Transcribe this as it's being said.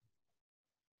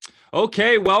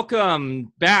Okay,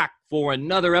 welcome back for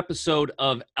another episode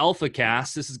of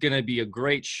AlphaCast. This is going to be a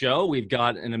great show. We've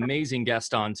got an amazing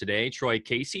guest on today, Troy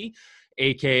Casey,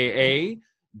 aka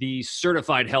the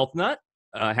Certified Health Nut,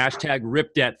 hashtag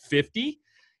ripped at 50.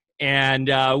 And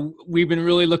we've been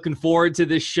really looking forward to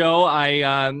this show.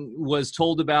 I was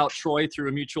told about Troy through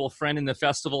a mutual friend in the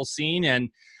festival scene, and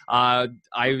I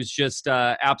was just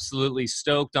absolutely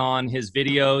stoked on his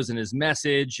videos and his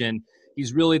message. And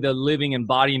he's really the living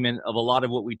embodiment of a lot of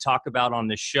what we talk about on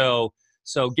the show.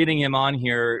 So getting him on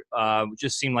here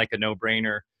just seemed like a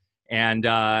no-brainer. And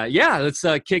yeah, let's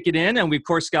kick it in. And we, of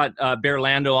course, got Bear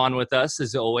Lando on with us,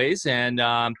 as always. And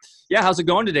yeah, how's it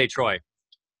going today, Troy?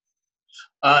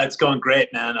 It's going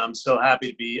great, man. I'm so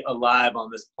happy to be alive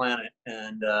on this planet.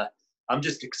 And I'm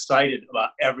just excited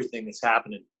about everything that's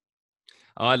happening.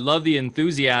 I love the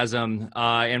enthusiasm,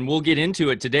 and we'll get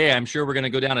into it today. I'm sure we're going to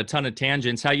go down a ton of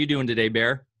tangents. How you doing today,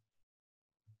 Bear?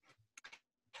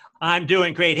 I'm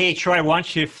doing great. Hey, Troy, why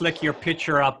don't you flick your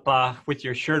picture up with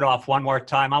your shirt off one more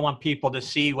time? I want people to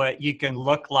see what you can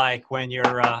look like when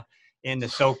you're in the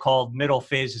so-called middle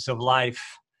phases of life.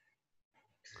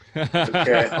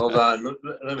 Okay, hold on.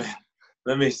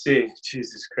 Let me see.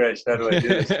 Jesus Christ, how do I do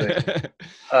this thing?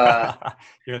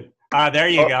 There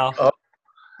you go.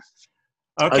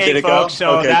 Okay, folks, go?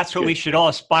 so Okay, that's what good. we should all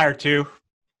aspire to.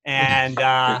 And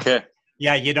Okay.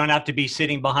 yeah, you don't have to be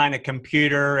sitting behind a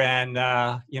computer and,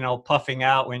 puffing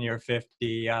out when you're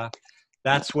 50.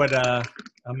 That's what a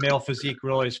male physique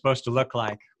really is supposed to look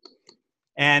like.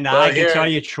 And Well, I can tell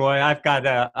you, Troy, I've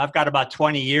got about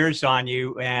 20 years on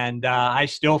you, and I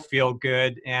still feel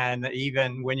good. And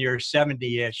even when you're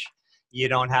 70-ish, you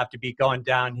don't have to be going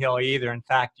downhill either. In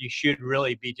fact, you should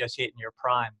really be just hitting your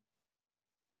prime.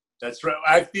 That's right.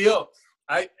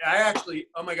 I actually,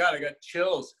 oh my God, I got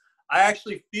chills. I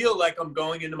actually feel like I'm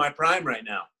going into my prime right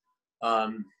now.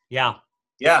 Yeah.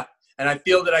 Yeah. And I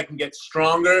feel that I can get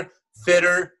stronger,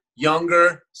 fitter,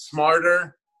 younger,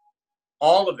 smarter,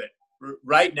 all of it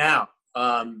right now.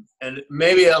 And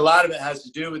maybe a lot of it has to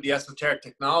do with the esoteric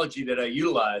technology that I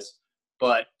utilize,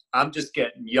 but I'm just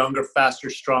getting younger,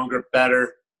 faster, stronger,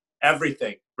 better,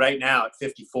 everything right now at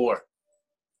 54.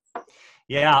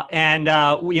 Yeah, and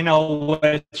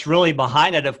what's really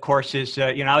behind it, of course, is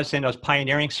I was in those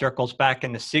pioneering circles back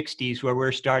in the '60s where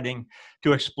we're starting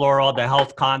to explore all the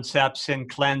health concepts and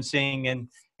cleansing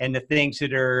and the things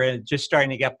that are just starting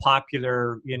to get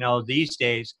popular, these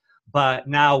days. But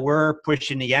now we're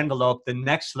pushing the envelope, the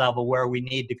next level where we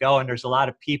need to go, and there's a lot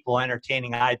of people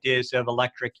entertaining ideas of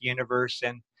electric universe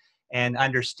and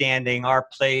understanding our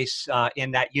place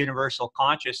in that universal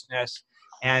consciousness.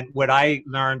 And what I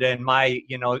learned in my,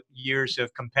 years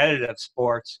of competitive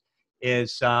sports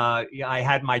is I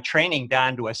had my training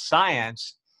down to a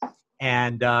science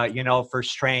and, for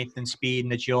strength and speed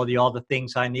and agility, all the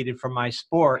things I needed for my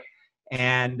sport.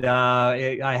 And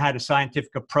I had a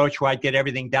scientific approach where I'd get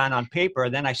everything down on paper.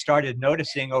 And then I started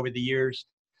noticing over the years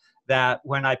that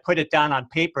when I put it down on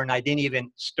paper and I didn't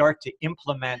even start to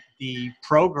implement the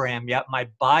program yet, my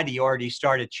body already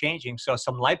started changing. So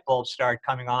some light bulbs started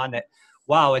coming on that,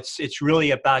 wow, it's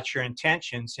really about your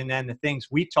intentions. And then the things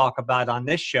we talk about on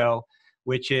this show,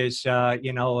 which is,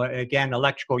 again,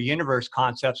 electrical universe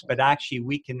concepts, but actually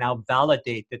we can now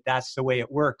validate that that's the way it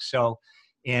works. So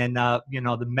in,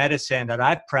 the medicine that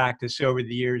I've practiced over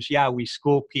the years, yeah, we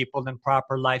school people in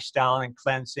proper lifestyle and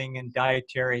cleansing and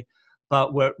dietary.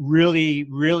 But what really,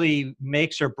 really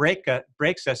makes or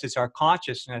breaks us is our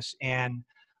consciousness and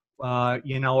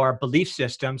our belief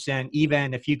systems. And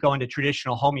even if you go into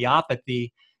traditional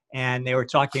homeopathy and they were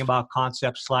talking about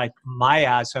concepts like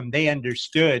miasm, they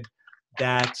understood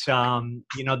that,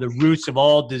 the roots of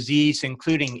all disease,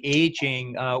 including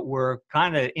aging, were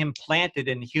kind of implanted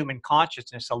in the human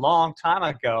consciousness a long time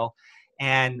ago.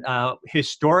 And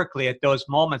historically, at those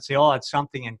moments, they all had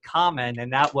something in common.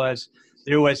 And that was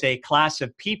there was a class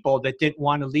of people that didn't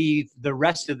want to leave the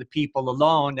rest of the people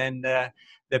alone. And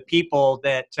the people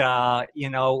that,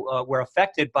 were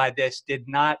affected by this did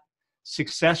not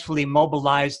successfully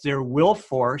mobilize their will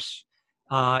force,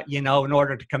 in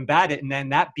order to combat it. And then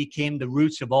that became the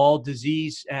roots of all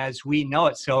disease as we know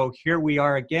it. So here we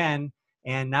are again,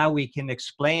 and now we can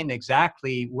explain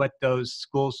exactly what those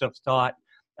schools of thought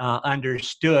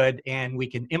understood, and we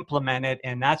can implement it.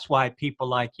 And that's why people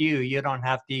like you don't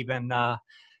have to even,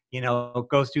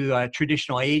 go through a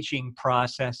traditional aging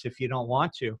process if you don't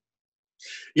want to.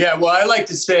 Yeah, well, I like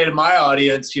to say to my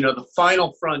audience, the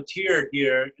final frontier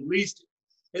here,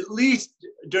 at least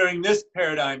during this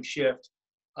paradigm shift,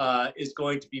 is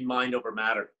going to be mind over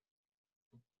matter.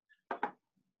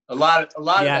 A lot of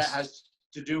that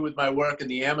to do with my work in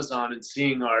the Amazon and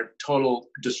seeing our total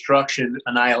destruction,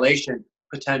 annihilation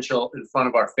potential in front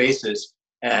of our faces.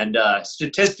 And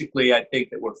statistically, I think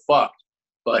that we're fucked.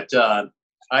 But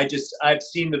I've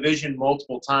seen the vision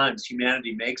multiple times.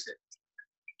 Humanity makes it.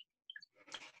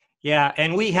 Yeah,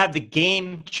 and we have the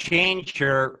game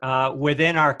changer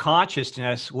within our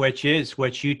consciousness, which is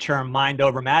what you term mind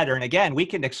over matter. And again, we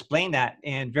can explain that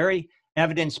in very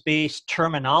evidence-based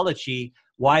terminology,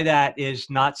 why that is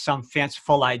not some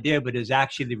fanciful idea, but is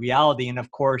actually the reality. And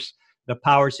of course, the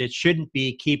powers that shouldn't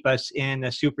be keep us in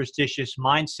a superstitious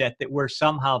mindset that we're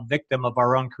somehow victim of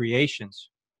our own creations.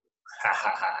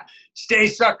 Stay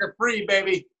sucker free,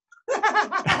 baby.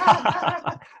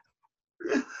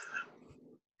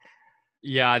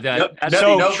 Yeah,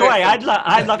 so Troy, I'd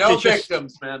love no to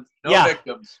victims, man. No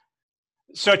victims.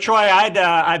 So Troy,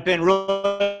 I've been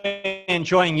really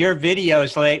enjoying your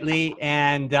videos lately,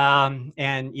 and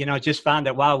just found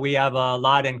that wow, we have a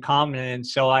lot in common, and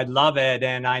so I'd love it,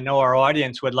 and I know our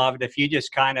audience would love it if you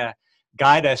just kind of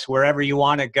guide us wherever you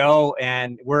want to go,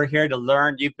 and we're here to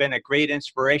learn. You've been a great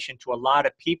inspiration to a lot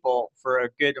of people for a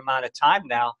good amount of time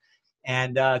now,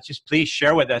 and just please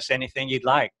share with us anything you'd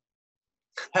like.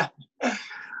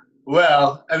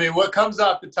 Well, I mean, what comes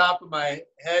off the top of my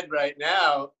head right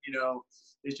now,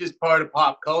 is just part of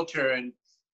pop culture. And,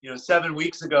 7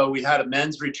 weeks ago, we had a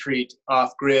men's retreat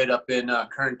off grid up in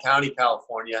Kern County,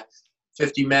 California.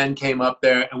 50 men came up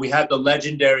there, and we had the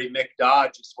legendary Mick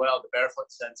Dodge as well, the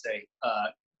Barefoot Sensei,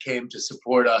 came to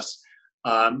support us.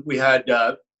 We had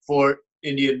 4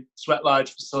 Indian Sweat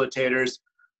Lodge facilitators,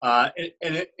 and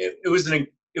it was an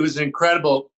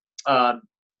incredible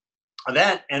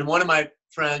event. And one of my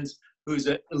friends, who's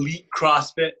an elite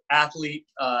CrossFit athlete,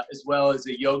 as well as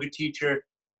a yoga teacher,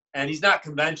 and he's not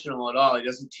conventional at all. He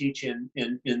doesn't teach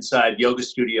inside yoga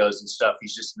studios and stuff.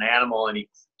 He's just an animal, and he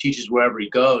teaches wherever he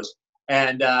goes.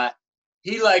 And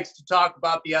he likes to talk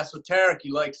about the esoteric. He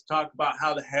likes to talk about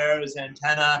how the hair is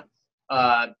antenna.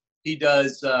 He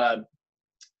does, I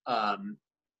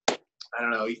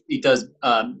don't know, he does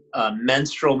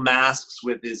menstrual masks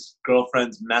with his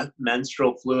girlfriend's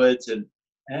menstrual fluids, and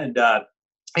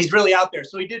he's really out there.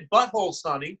 So he did butthole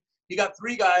sunning. He got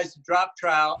 3 guys to drop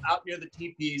trowel out near the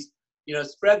teepees,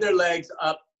 spread their legs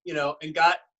up, and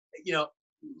got,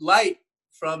 light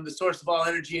from the source of all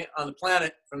energy on the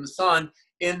planet, from the sun,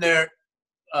 in their,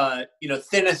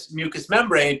 thinnest mucous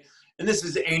membrane. And this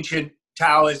is ancient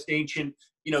Taoist, ancient,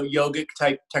 yogic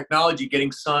type technology.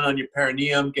 Getting sun on your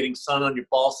perineum, getting sun on your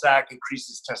ball sack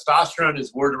increases testosterone,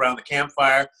 is word around the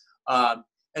campfire.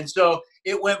 And so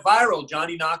it went viral.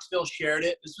 Johnny Knoxville shared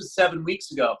it. This was 7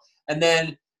 weeks ago. And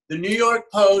then the New York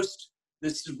Post,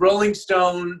 this Rolling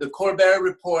Stone, the Colbert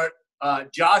Report,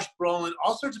 Josh Brolin,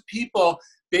 all sorts of people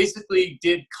basically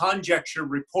did conjecture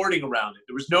reporting around it.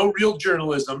 There was no real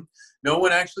journalism. No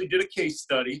one actually did a case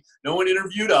study. No one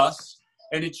interviewed us.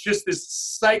 And it's just this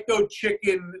psycho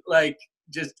chicken,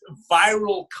 just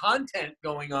viral content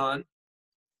going on.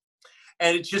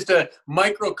 And it's just a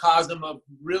microcosm of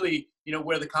really,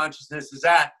 where the consciousness is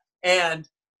at. And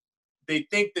they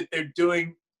think that they're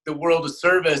doing the world a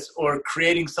service or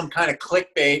creating some kind of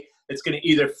clickbait that's going to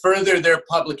either further their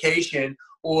publication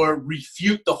or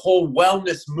refute the whole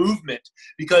wellness movement.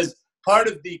 Because part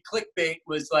of the clickbait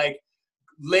was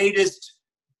latest,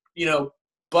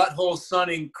 butthole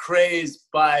sunning craze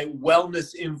by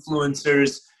wellness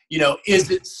influencers.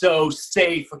 Is it so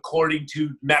safe according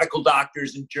to medical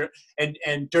doctors and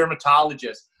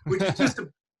dermatologists? Which is just a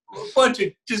bunch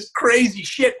of just crazy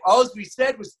shit. All we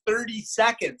said was 30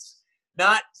 seconds,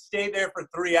 not stay there for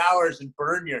 3 hours and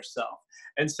burn yourself.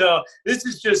 And so this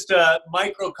is just a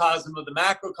microcosm of the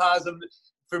macrocosm.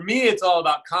 For me, it's all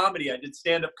about comedy. I did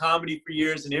stand-up comedy for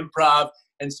years and improv.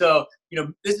 And so,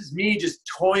 this is me just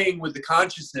toying with the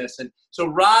consciousness. And so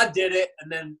Rod did it, and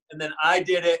then I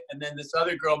did it, and then this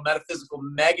other girl, Metaphysical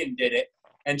Megan, did it.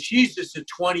 And she's just a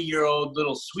 20-year-old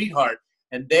little sweetheart.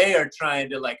 And they are trying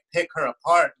to pick her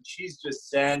apart. And she's just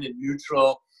zen and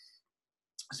neutral.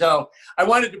 So I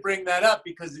wanted to bring that up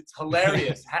because it's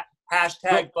hilarious.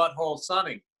 Hashtag butthole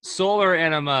sunning. Solar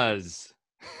enemas.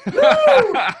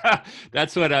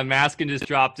 That's what Maskin just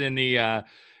dropped in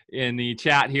the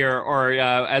chat here, or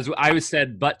as I was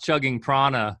said, butt chugging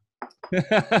prana.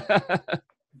 That's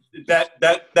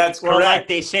correct. Well, like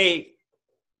they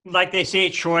say,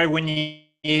 Troy, when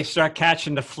you start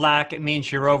catching the flack, it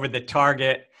means you're over the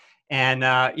target. And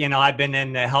I've been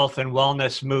in the health and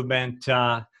wellness movement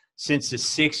since the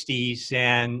 60s,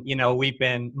 and we've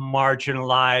been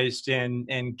marginalized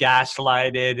and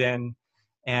gaslighted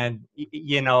and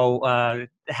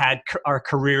had our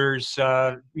careers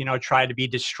tried to be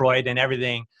destroyed and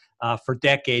everything. for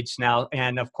decades now.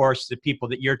 And of course, the people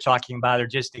that you're talking about are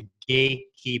just the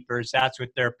gatekeepers. That's what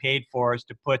they're paid for, is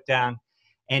to put down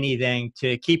anything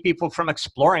to keep people from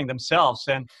exploring themselves.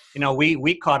 And,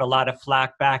 we caught a lot of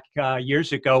flack back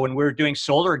years ago when we were doing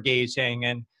solar gazing,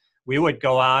 and we would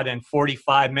go out in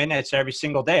 45 minutes every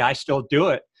single day. I still do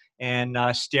it, and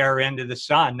stare into the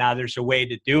sun. Now there's a way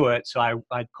to do it. So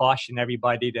I'd caution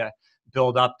everybody to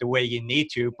build up the way you need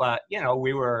to. But,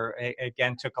 we were,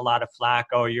 again, took a lot of flack.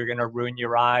 Oh, you're going to ruin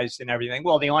your eyes and everything.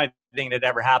 Well, the only thing that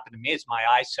ever happened to me is my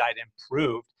eyesight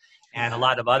improved, and a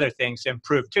lot of other things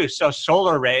improved too. So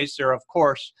solar rays are, of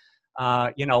course,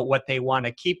 what they want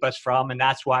to keep us from. And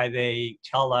that's why they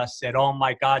tell us that, oh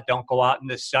my God, don't go out in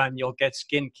the sun, you'll get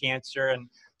skin cancer, and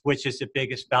which is the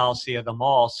biggest fallacy of them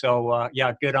all. So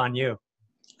yeah, good on you.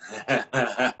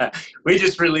 We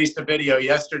just released a video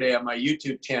yesterday on my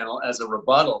YouTube channel as a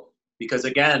rebuttal, because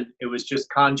again, it was just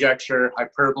conjecture,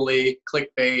 hyperbole,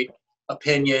 clickbait,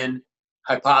 opinion,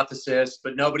 hypothesis,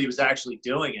 but nobody was actually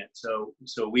doing it. So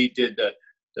we did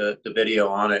the video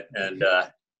on it, and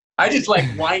I just like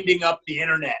winding up the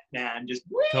internet, man. Just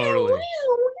totally.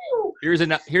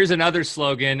 Here's another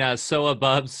slogan: so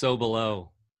above, so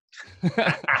below.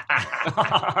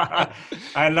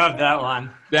 I love that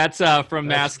one. That's from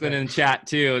Masculine in chat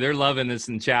too. They're loving this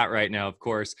in chat right now, of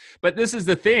course. But this is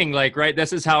the thing, like, right?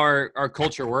 This is how our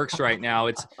culture works right now.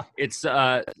 It's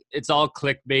all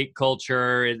clickbait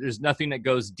culture. There's nothing that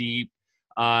goes deep.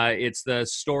 It's the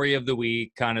story of the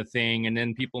week kind of thing, and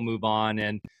then people move on.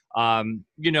 And I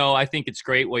think it's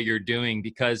great what you're doing,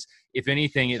 because if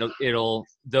anything, it'll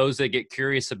those that get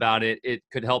curious about it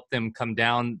could help them come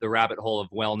down the rabbit hole of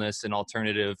wellness and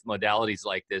alternative modalities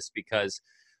like this, because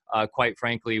quite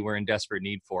frankly, we're in desperate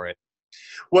need for it.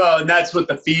 Well, and that's what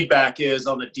the feedback is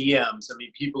on the DMs. I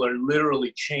mean, people are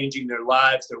literally changing their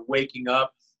lives. They're waking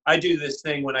up. I do this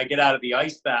thing when I get out of the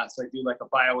ice baths. I do like a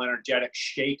bioenergetic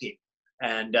shaking,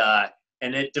 and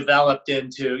it developed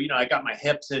into, I got my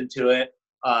hips into it.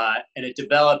 And it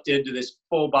developed into this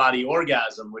full body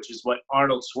orgasm, which is what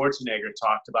Arnold Schwarzenegger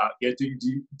talked about, getting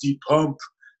deep pump.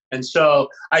 And so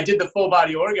I did the full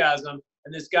body orgasm,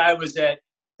 and this guy was at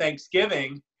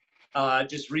Thanksgiving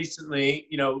just recently.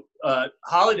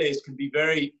 Holidays can be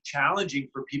very challenging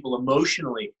for people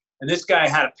emotionally. And this guy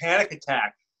had a panic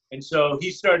attack. And so he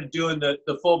started doing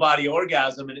the full body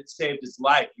orgasm, and it saved his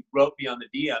life. He wrote me on the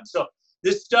DM. So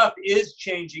this stuff is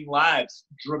changing lives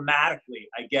dramatically.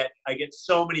 I get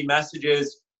so many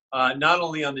messages, not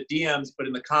only on the DMs, but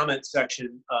in the comment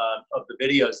section of the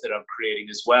videos that I'm creating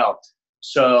as well.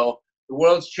 So the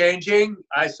world's changing.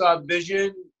 I saw the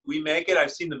vision. We make it.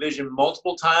 I've seen the vision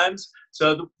multiple times.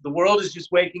 So the world is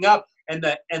just waking up. And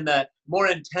the more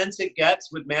intense it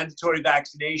gets with mandatory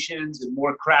vaccinations and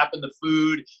more crap in the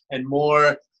food and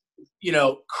more,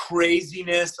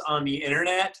 craziness on the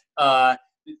internet,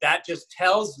 that just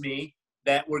tells me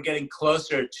that we're getting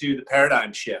closer to the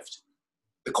paradigm shift,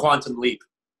 the quantum leap.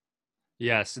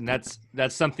 Yes, and that's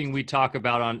something we talk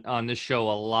about on this show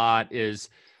a lot, is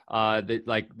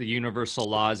the universal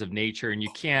laws of nature. And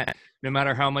you can't, no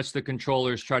matter how much the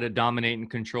controllers try to dominate and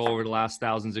control over the last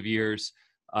thousands of years,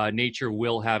 nature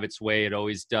will have its way. It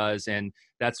always does. And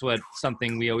that's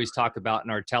something we always talk about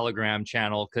in our Telegram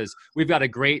channel, because we've got a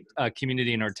great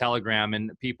community in our Telegram,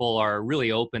 and people are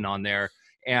really open on there.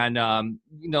 And,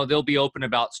 they'll be open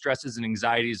about stresses and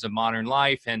anxieties of modern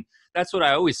life. And that's what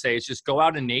I always say, is just go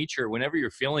out in nature. Whenever you're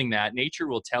feeling that, nature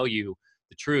will tell you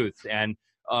the truth. And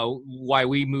why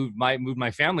we moved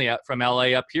my family up from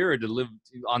LA up here to live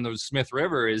on the Smith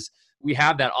River is we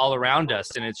have that all around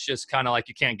us. And it's just kind of like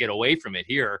you can't get away from it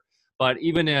here. But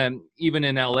even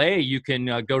in LA, you can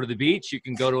go to the beach, you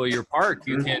can go to your park,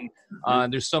 you can.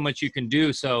 There's so much you can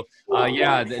do. So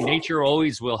the nature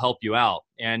always will help you out,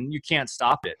 and you can't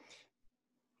stop it.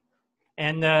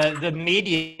 And the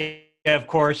media, of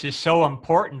course, is so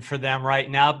important for them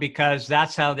right now, because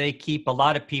that's how they keep a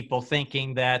lot of people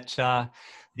thinking that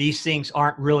these things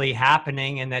aren't really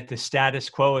happening and that the status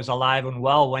quo is alive and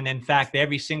well, when in fact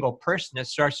every single person that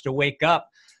starts to wake up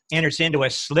enters into a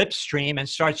slipstream and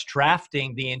starts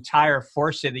drafting the entire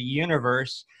force of the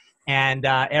universe. And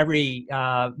every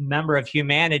member of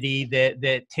humanity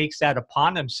that takes that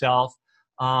upon himself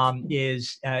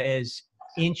is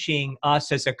inching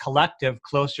us as a collective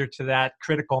closer to that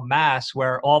critical mass,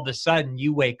 where all of a sudden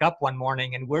you wake up one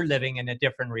morning and we're living in a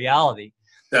different reality.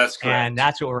 That's correct. And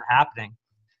that's what we're happening.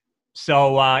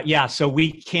 So, so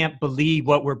we can't believe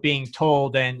what we're being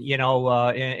told. And,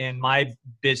 in my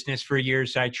business for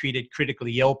years, I treated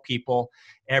critically ill people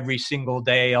every single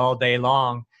day, all day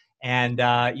long. And,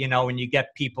 when you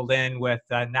get people in with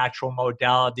natural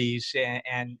modalities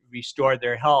and restore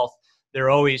their health, there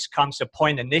always comes a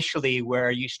point initially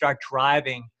where you start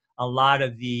driving a lot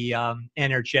of the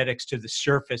energetics to the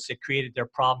surface that created their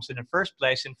problems in the first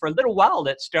place. And for a little while,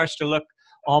 it starts to look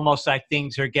almost like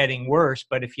things are getting worse.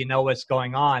 But if you know what's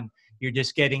going on, you're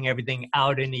just getting everything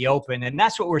out in the open. And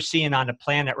that's what we're seeing on the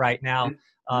planet right now.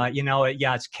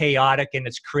 It's chaotic and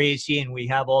it's crazy. And we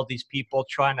have all these people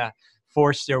trying to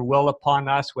force their will upon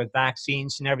us with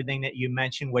vaccines and everything that you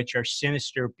mentioned, which are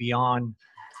sinister beyond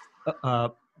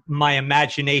my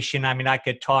imagination. I mean, I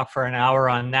could talk for an hour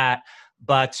on that.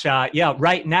 But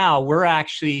right now we're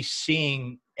actually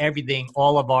seeing everything,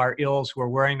 all of our ills, we're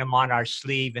wearing them on our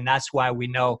sleeve. And that's why we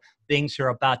know things are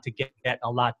about to get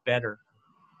a lot better.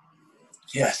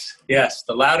 Yes.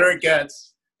 The louder it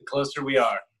gets, the closer we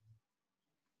are.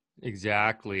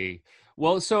 Exactly.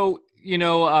 Well, so, it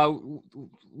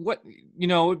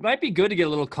might be good to get a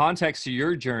little context to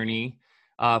your journey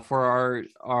for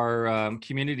our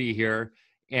community here.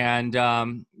 And,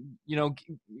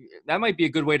 that might be a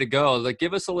good way to go. Like,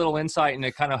 give us a little insight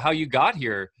into kind of how you got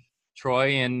here,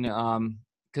 Troy. And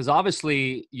because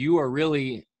obviously you are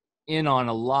really in on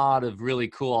a lot of really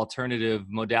cool alternative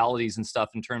modalities and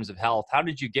stuff in terms of health. How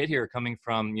did you get here coming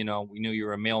from, we knew you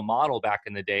were a male model back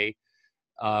in the day.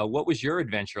 What was your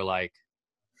adventure like?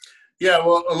 Yeah,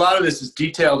 well, a lot of this is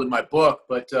detailed in my book,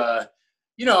 but, I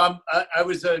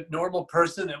was a normal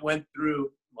person that went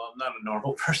through, well, I'm not a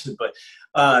normal person, but,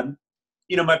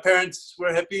 my parents were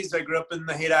hippies. I grew up in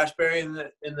the Haight-Ashbury in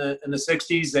the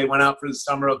 60s. They went out for the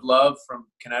Summer of Love from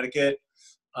Connecticut.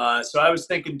 So I was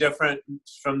thinking different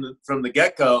from the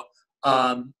get-go.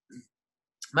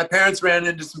 My parents ran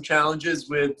into some challenges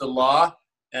with the law,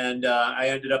 and I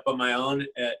ended up on my own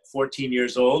at 14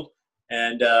 years old.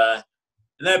 And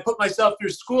then I put myself through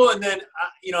school, and then,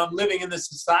 I'm living in this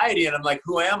society, and I'm like,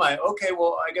 who am I? Okay,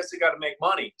 well, I guess I got to make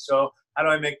money. So how do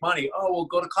I make money? Oh, well,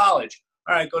 go to college.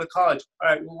 All right, go to college. All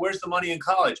right, well, where's the money in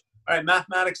college? All right,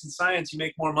 mathematics and science, you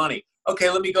make more money.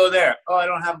 Okay, let me go there. Oh, I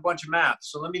don't have a bunch of math.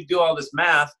 So let me do all this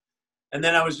math. And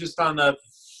then I was just on the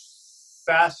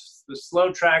fast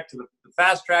track to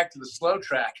the slow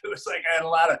track. It was like I had a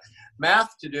lot of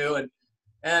math to do.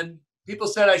 And people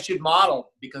said I should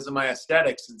model because of my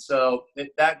aesthetics. And so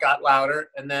that got louder.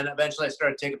 And then eventually I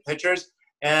started taking pictures.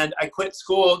 And I quit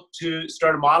school to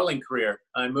start a modeling career.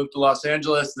 I moved to Los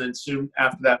Angeles, and then soon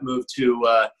after that moved to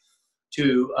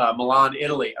Milan,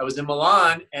 Italy. I was in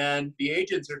Milan, and the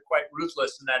agents are quite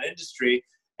ruthless in that industry.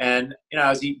 And I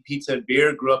was eating pizza and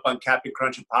beer. Grew up on Captain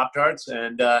Crunch and Pop-Tarts,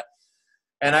 and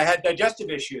I had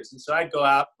digestive issues. And so I'd go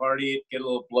out, party, get a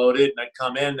little bloated, and I'd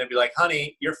come in, and they'd be like,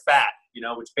 "Honey, you're fat,"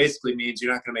 which basically means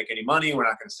you're not going to make any money. We're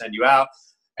not going to send you out.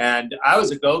 And I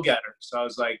was a go-getter. So I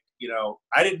was like,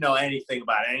 I didn't know anything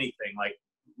about anything like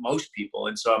most people.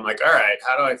 And so I'm like, all right,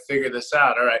 how do I figure this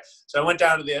out? All right. So I went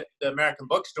down to the American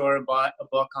bookstore and bought a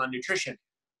book on nutrition.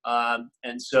 And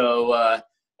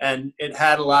it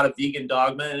had a lot of vegan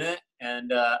dogma in it.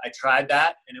 And I tried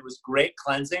that, and it was great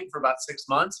cleansing for about 6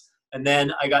 months. And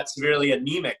then I got severely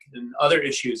anemic, and other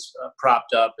issues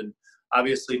propped up. And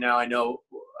obviously now I know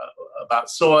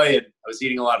about soy, and I was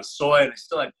eating a lot of soy, and I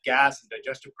still had gas and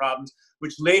digestive problems,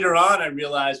 which later on I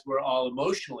realized were all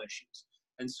emotional issues.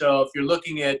 And so if you're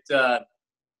looking at, the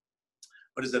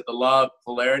law of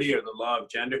polarity or the law of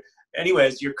gender?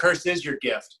 Anyways, your curse is your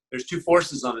gift. There's two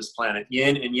forces on this planet,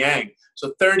 yin and yang.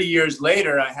 So 30 years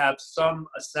later, I have some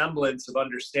semblance of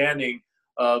understanding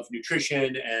of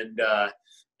nutrition and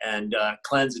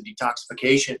cleanse and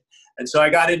detoxification. And so I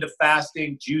got into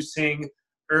fasting, juicing,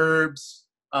 herbs.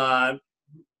 My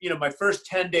first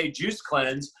 10-day juice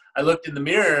cleanse, I looked in the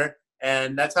mirror,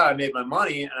 and that's how I made my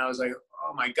money. And I was like,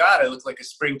 oh my God, I look like a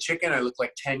spring chicken. I look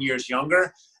like 10 years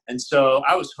younger. And so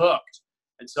I was hooked.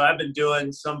 And so I've been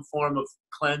doing some form of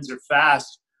cleanse or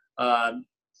fast a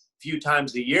few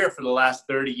times a year for the last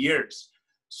 30 years.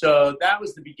 So that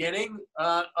was the beginning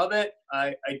of it.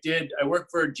 I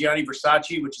worked for Gianni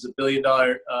Versace, which is $1 billion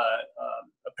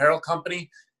apparel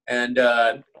company. And,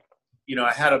 I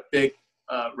had a big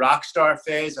rock star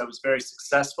phase. I was very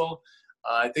successful.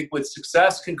 I think with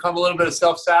success can come a little bit of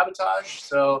self-sabotage.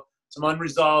 So some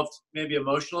unresolved, maybe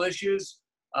emotional issues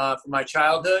from my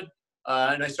childhood.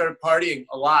 And I started partying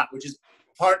a lot, which is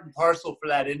part and parcel for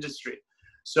that industry.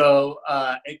 So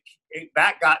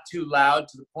that got too loud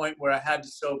to the point where I had to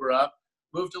sober up.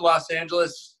 Moved to Los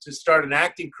Angeles to start an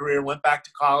acting career, went back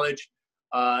to college,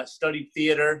 studied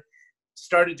theater,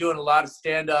 started doing a lot of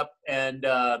stand-up and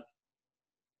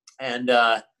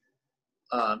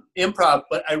improv,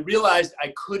 but I realized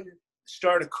I couldn't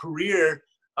start a career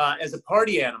as a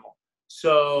party animal.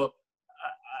 So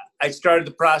I started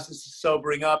the process of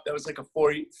sobering up. That was like a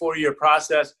four-year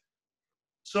process.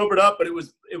 sobered up, but it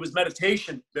was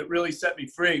meditation that really set me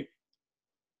free.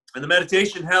 And the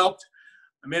meditation helped.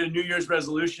 I made a New Year's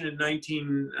resolution in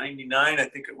 1999, I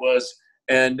think it was.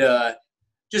 And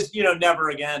just, never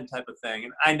again type of thing.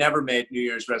 And I never made New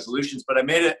Year's resolutions, but I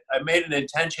made an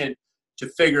intention to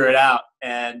figure it out.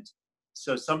 And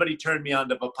so somebody turned me on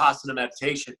to Vipassana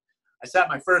meditation. I sat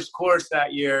my first course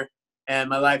that year and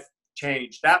my life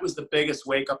changed. That was the biggest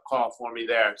wake-up call for me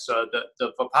there. So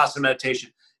the Vipassana meditation,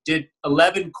 did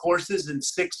 11 courses in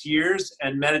 6 years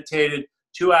and meditated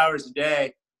 2 hours a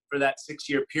day for that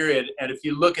 6-year period. And if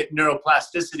you look at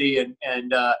neuroplasticity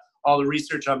and all the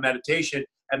research on meditation,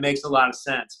 it makes a lot of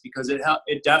sense, because it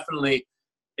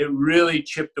really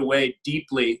chipped away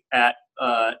deeply at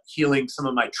healing some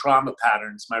of my trauma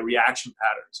patterns, my reaction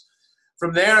patterns.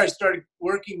 From there, I started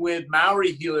working with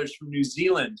Maori healers from New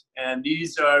Zealand, and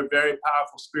these are very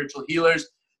powerful spiritual healers.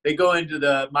 They go into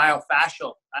the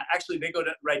myofascial. Actually, they go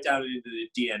right down into the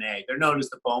DNA. They're known as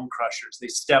the bone crushers. They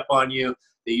step on you.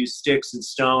 They use sticks and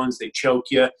stones. They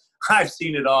choke you. I've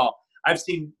seen it all. I've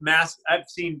seen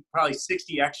probably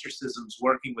 60 exorcisms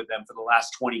working with them for the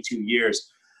last 22 years.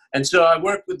 And so I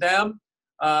worked with them,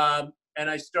 and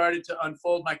I started to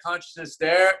unfold my consciousness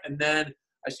there. And then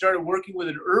I started working with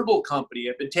an herbal company.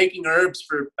 I've been taking herbs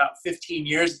for about 15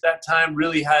 years at that time,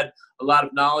 really had a lot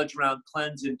of knowledge around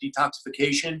cleanse and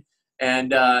detoxification.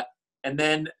 And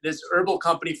then this herbal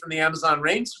company from the Amazon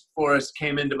rainforest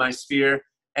came into my sphere,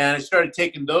 and I started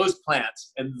taking those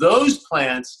plants. And those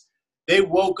plants, they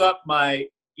woke up my,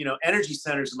 energy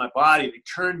centers in my body. They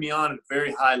turned me on at a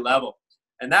very high level.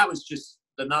 And that was just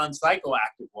the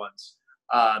non-psychoactive ones.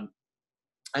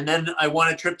 And then I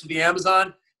won a trip to the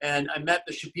Amazon, and I met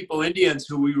the Shipibo Indians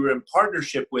who we were in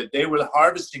partnership with. They were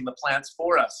harvesting the plants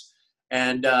for us.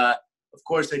 And of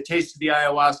course, I tasted the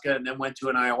ayahuasca and then went to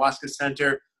an ayahuasca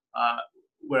center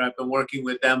where I've been working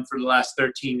with them for the last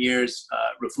 13 years,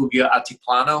 Refugio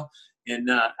Altiplano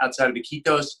outside of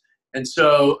Iquitos. And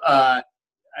so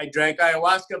I drank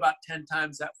ayahuasca about 10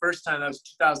 times. That first time, that was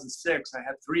 2006. I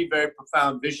had 3 very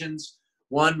profound visions.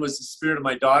 One was the spirit of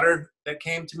my daughter that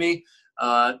came to me.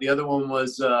 The other one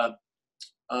was an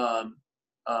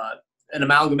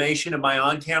amalgamation of my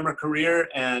on-camera career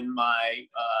and my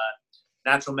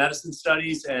natural medicine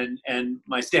studies and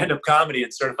my stand-up comedy,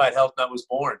 and Certified Health Nut was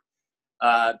born.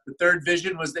 The third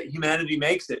vision was that humanity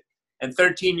makes it. And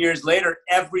 13 years later,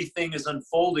 everything is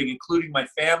unfolding, including my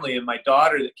family and my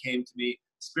daughter that came to me,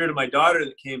 spirit of my daughter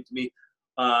that came to me.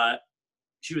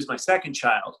 She was my second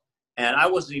child, and I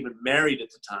wasn't even married at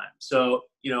the time. So,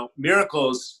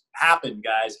 miracles happen,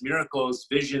 guys. Miracles,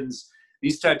 visions,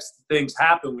 these types of things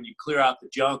happen when you clear out the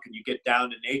junk and you get down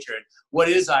to nature. And what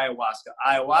is ayahuasca?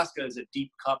 Ayahuasca is a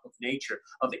deep cup of nature,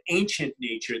 of ancient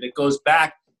nature that goes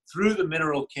back through the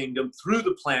mineral kingdom, through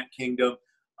the plant kingdom,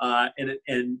 and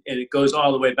it goes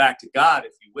all the way back to God,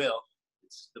 if you will.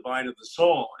 It's the vine of the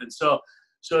soul. And so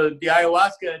the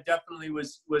ayahuasca definitely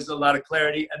was a lot of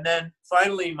clarity. And then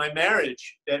finally, my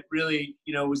marriage that really,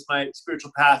 was my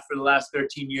spiritual path for the last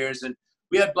 13 years. And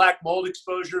we had black mold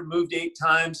exposure, moved 8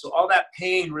 times. So all that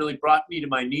pain really brought me to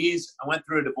my knees. I went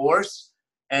through a divorce,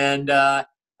 and I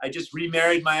just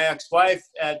remarried my ex-wife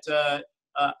at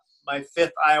my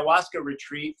 5th ayahuasca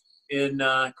retreat in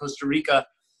Costa Rica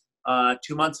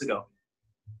 2 months ago.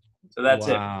 So that's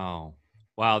it.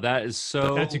 Wow, that is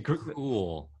so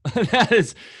cool.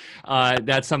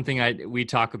 That's something we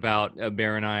talk about,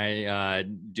 Bear and I,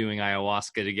 doing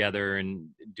ayahuasca together and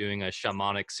doing a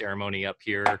shamanic ceremony up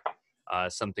here.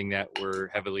 Something that we're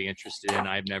heavily interested in.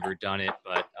 I've never done it,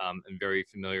 but I'm very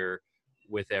familiar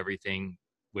with everything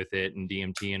with it and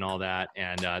DMT and all that.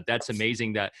 And that's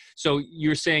amazing. So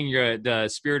you're saying the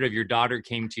spirit of your daughter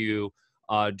came to you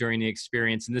during the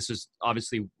experience, and this was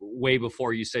obviously way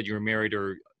before you said you were married,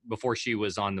 or before she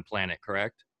was on the planet,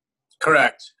 correct?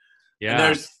 Correct. Yeah.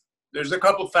 And there's a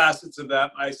couple facets of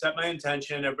that. I set my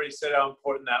intention. Everybody said how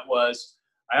important that was.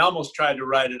 I almost tried to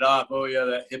write it off. Oh yeah,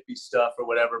 that hippie stuff or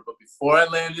whatever. But before I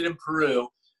landed in Peru,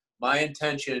 my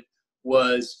intention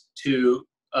was to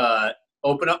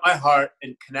open up my heart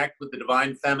and connect with the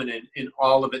divine feminine in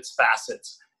all of its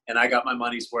facets. And I got my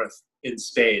money's worth in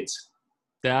spades.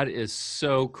 That is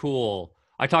so cool.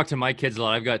 I talk to my kids a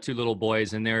lot. I've got 2 little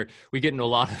boys, and we get into a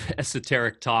lot of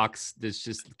esoteric talks. There's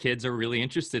just, kids are really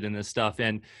interested in this stuff.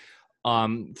 And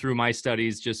through my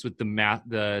studies, just with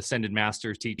the Ascended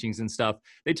Masters teachings and stuff,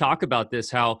 they talk about this,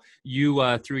 how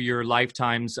you, through your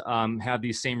lifetimes, have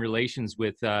these same relations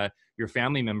with your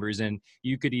family members. And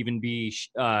you could even be,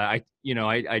 I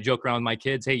joke around with my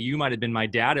kids, hey, you might've been my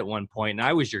dad at one point and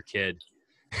I was your kid.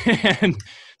 And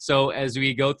so as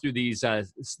we go through these,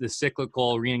 the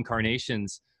cyclical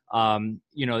reincarnations,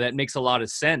 you know, that makes a lot of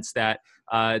sense that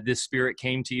this spirit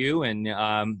came to you and,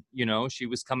 you know, she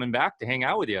was coming back to hang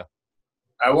out with you.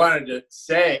 I wanted to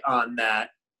say on that,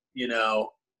 you know,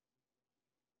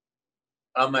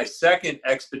 on my second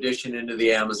expedition into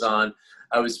the Amazon,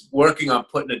 I was working on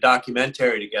putting a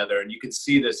documentary together, and you can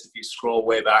see this if you scroll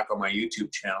way back on my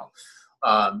YouTube channel.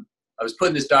 I was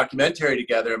putting this documentary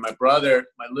together, and my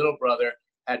little brother,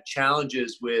 had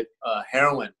challenges with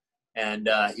heroin, and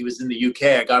he was in the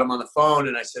UK. I got him on the phone,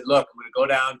 and I said, look, I'm going to go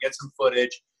down, get some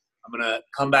footage. I'm going to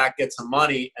come back, get some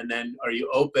money, and then are you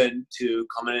open to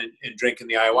coming in and drinking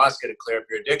the ayahuasca to clear up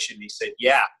your addiction? And he said,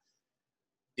 yeah.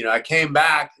 You know, I came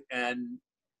back, and,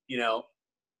 you know,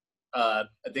 I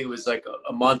think it was like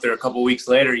a month or a couple of weeks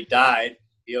later, he died,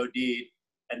 he OD'd.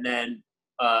 And then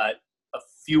a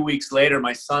few weeks later,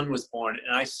 my son was born.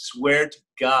 And I swear to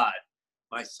God,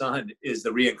 my son is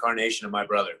the reincarnation of my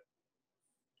brother.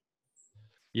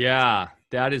 Yeah,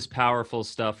 that is powerful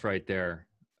stuff right there.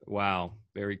 Wow.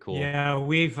 Very cool. Yeah,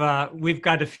 we've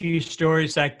got a few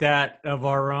stories like that of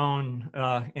our own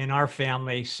in our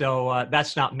family. So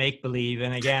that's not make-believe.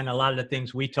 And again, a lot of the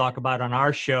things we talk about on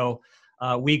our show,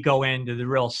 we go into the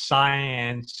real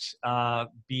science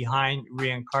behind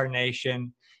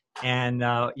reincarnation. And,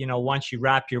 you know, once you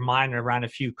wrap your mind around a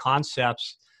few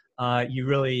concepts, you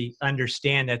really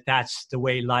understand that that's the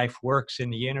way life works in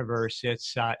the universe.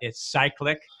 It's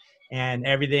cyclic, and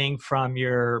everything from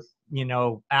your, you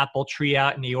know, apple tree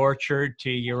out in the orchard to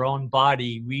your own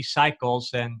body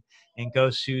recycles and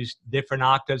goes through different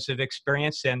octaves of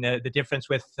experience. And the difference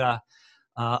with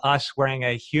us wearing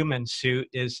a human suit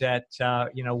is that,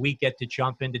 you know, we get to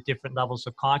jump into different levels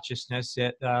of consciousness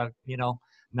that, you know,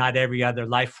 not every other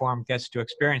life form gets to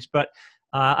experience. But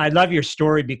I love your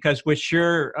story, because what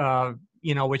you're,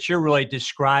 you know, what you're really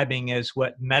describing is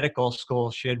what medical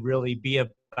school should really be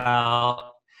about.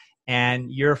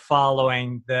 And you're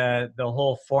following the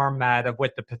whole format of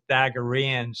what the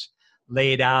Pythagoreans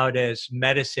laid out as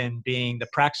medicine being, the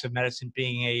practice of medicine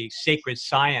being a sacred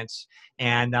science.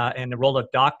 And the role of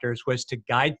doctors was to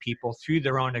guide people through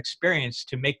their own experience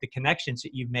to make the connections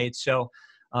that you've made. So,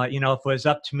 you know, if it was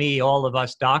up to me, all of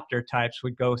us doctor types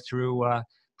would go through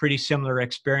pretty similar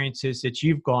experiences that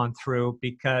you've gone through,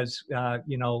 because,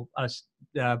 you know, us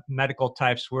medical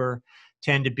types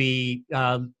tend to be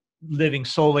living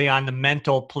solely on the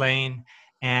mental plane,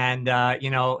 and,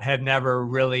 you know, have never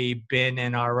really been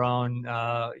in our own,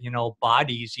 you know,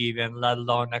 bodies even, let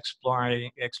alone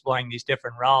exploring these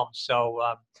different realms.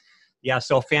 So, yeah,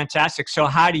 so fantastic. So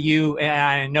how do you,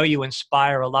 I know you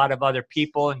inspire a lot of other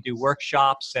people and do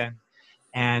workshops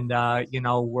and you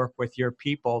know, work with your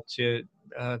people to,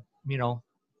 you know,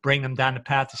 bring them down the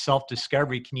path of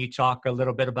self-discovery. Can you talk a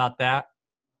little bit about that?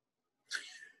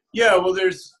 Yeah, well,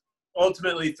 there's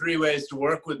ultimately 3 ways to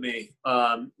work with me,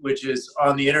 which is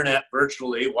on the internet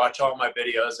virtually. Watch all my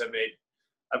videos.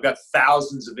 I've got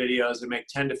thousands of videos. I make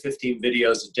 10 to 15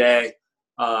 videos a day.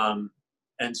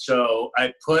 And so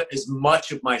I put as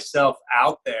much of myself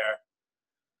out there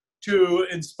to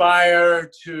inspire,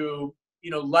 to, you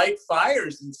know, light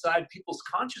fires inside people's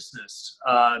consciousness,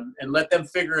 and let them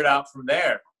figure it out from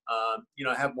there. You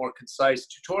know, I have more concise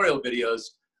tutorial videos.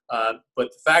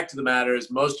 But the fact of the matter is,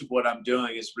 most of what I'm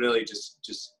doing is really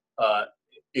just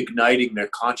igniting their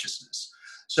consciousness.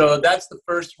 So that's the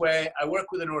first way. I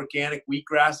work with an organic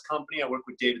wheatgrass company. I work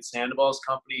with David Sandoval's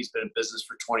company. He's been in business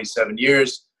for 27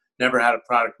 years. Never had a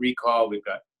product recall. We've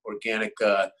got organic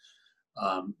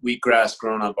wheatgrass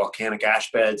grown on volcanic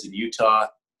ash beds in Utah.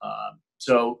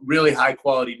 So really high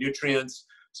quality nutrients.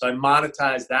 So I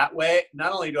monetize that way.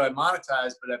 Not only do I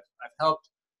monetize, but I've helped,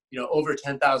 you know, over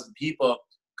 10,000 people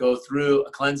go through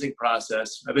a cleansing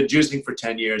process. I've been juicing for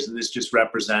 10 years, and this just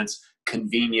represents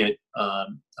convenient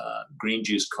green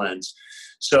juice cleanse.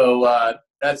 So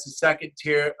that's the second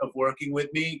tier of working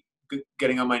with me,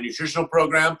 getting on my nutritional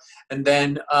program. And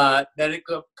then it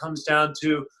comes down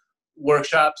to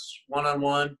workshops,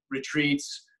 one-on-one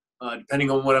retreats, depending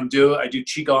on what I'm doing. I do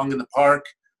Qigong in the park.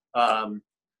 And,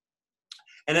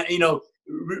 you know,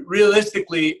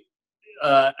 realistically,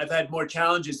 I've had more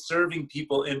challenges serving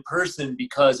people in person,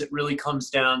 because it really comes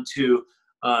down to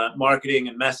marketing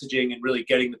and messaging and really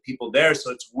getting the people there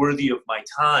so it's worthy of my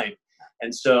time.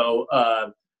 And so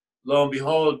lo and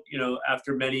behold, you know,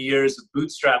 after many years of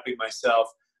bootstrapping myself,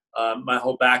 my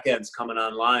whole back end's coming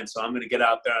online. So I'm going to get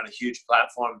out there on a huge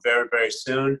platform very, very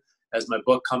soon as my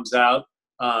book comes out.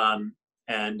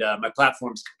 And my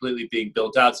platform's completely being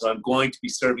built out. So I'm going to be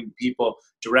serving people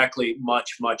directly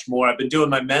much, much more. I've been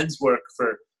doing my men's work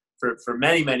for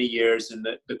many, many years. And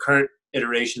the current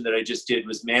iteration that I just did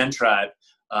was Man Tribe.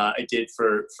 I did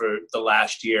for the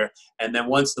last year. And then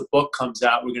once the book comes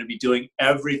out, we're going to be doing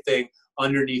everything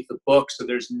underneath the book. So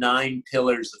there's 9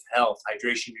 pillars of health: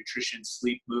 hydration, nutrition,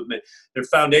 sleep, movement. They're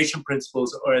foundation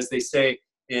principles, or as they say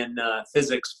in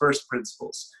physics, first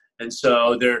principles. And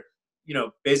so they're,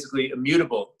 basically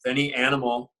immutable. If any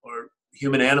animal or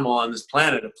human animal on this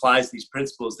planet applies these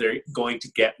principles, they're going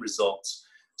to get results.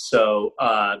 So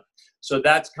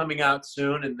that's coming out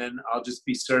soon, and then I'll just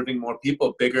be serving more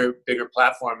people, bigger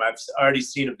platform. I've already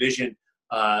seen a vision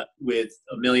with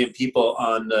 1 million people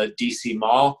on the DC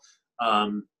Mall.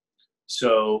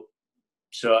 So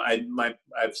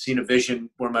I've seen a vision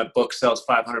where my book sells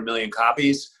 500 million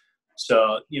copies.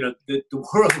 So the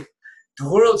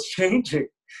world's changing,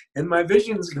 and my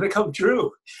vision is going to come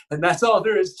true, and that's all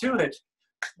there is to it.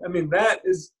 I mean, that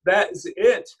is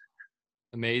it.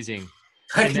 Amazing.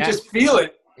 I can just feel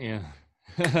it. Yeah.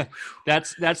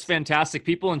 That's fantastic.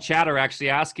 People in chat are actually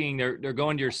asking, they're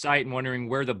going to your site and wondering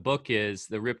where the book is,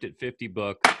 the Ripped at 50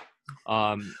 book.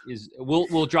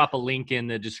 We'll drop a link in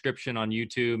the description on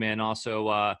YouTube, and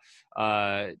also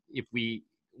if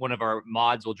one of our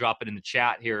mods will drop it in the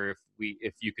chat here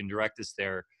if you can direct us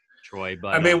there, Troy.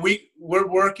 But I mean, we're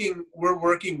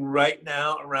working right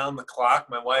now around the clock.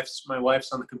 My wife's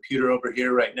on the computer over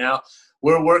here right now.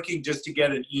 We're working just to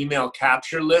get an email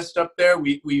capture list up there.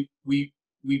 We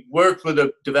worked with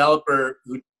a developer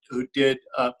who did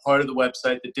part of the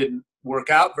website that didn't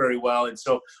work out very well, and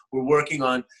so we're working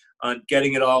on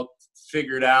getting it all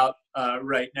figured out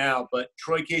right now. But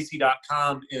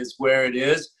TroyCasey.com is where it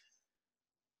is,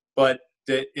 but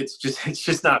it's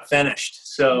just not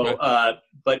finished. So,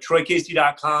 but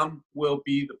TroyCasey.com will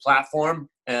be the platform,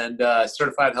 and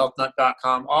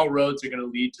CertifiedHealthNut.com. All roads are going to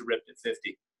lead to Ripped at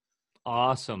 50.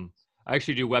 Awesome. I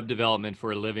actually do web development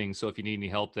for a living, so if you need any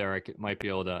help there, I might be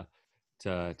able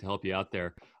to help you out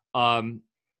there.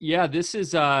 Yeah, this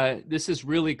is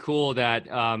really cool that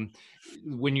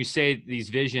when you say these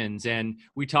visions, and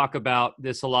we talk about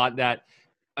this a lot, that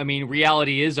I mean,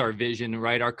 reality is our vision,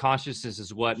 right? Our consciousness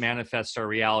is what manifests our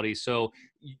reality. So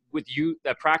with you,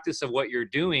 that practice of what you're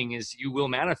doing is you will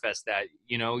manifest that.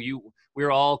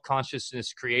 We're all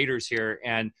consciousness creators here,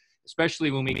 and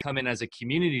especially when we come in as a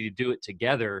community to do it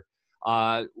together.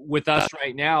 With us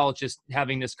right now, just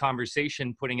having this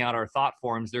conversation, putting out our thought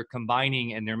forms, they're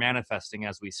combining and they're manifesting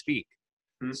as we speak.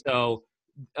 Mm-hmm. So,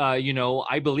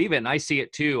 I believe it, and I see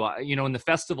it too. In the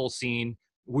festival scene,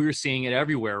 we're seeing it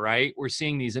everywhere, right? We're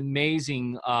seeing these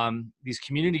amazing, these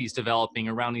communities developing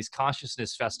around these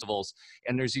consciousness festivals.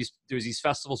 And there's these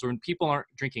festivals where people aren't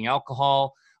drinking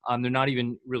alcohol. They're not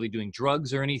even really doing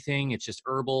drugs or anything. It's just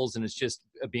herbals, and it's just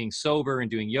being sober and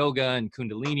doing yoga and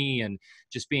Kundalini and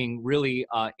just being really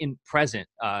in present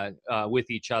with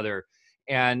each other.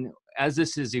 And as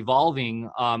this is evolving,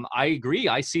 I agree.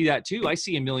 I see that too. I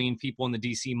see 1 million people in the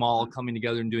DC Mall coming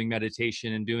together and doing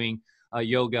meditation and doing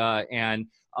yoga. And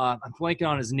I'm blanking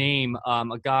on his name.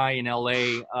 A guy in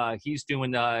LA. He's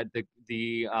doing the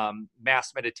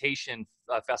mass meditation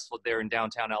festival there in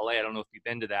downtown LA. I don't know if you've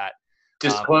been to that.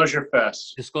 Disclosure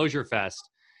Fest.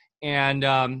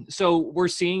 And so we're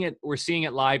seeing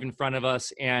it live in front of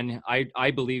us, and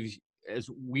I believe as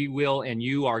we will and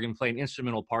you are going to play an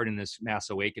instrumental part in this mass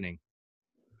awakening.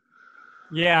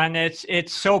 Yeah, and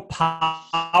it's so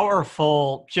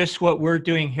powerful just what we're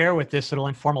doing here with this little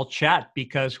informal chat,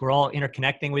 because we're all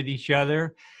interconnecting with each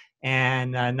other,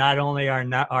 and not only are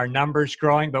our numbers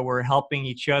growing, but we're helping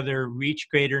each other reach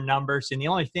greater numbers. And the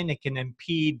only thing that can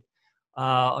impede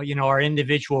our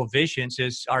individual visions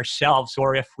is ourselves,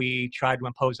 or if we try to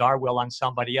impose our will on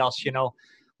somebody else.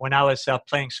 When I was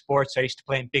playing sports, I used to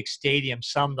play in big stadiums.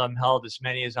 Some of them held as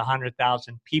many as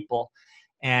 100,000 people.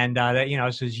 And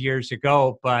this was years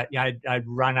ago, but I'd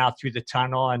run out through the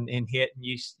tunnel and hit, and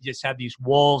you just have these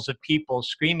walls of people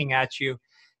screaming at you.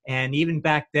 And even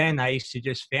back then, I used to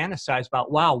just fantasize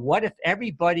about, wow, what if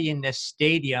everybody in this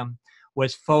stadium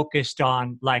was focused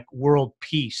on like world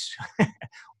peace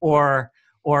or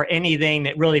anything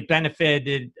that really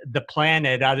benefited the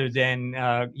planet other than,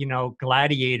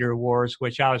 gladiator wars,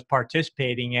 which I was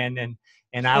participating in.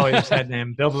 And I always had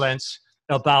an ambivalence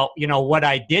about, what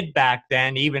I did back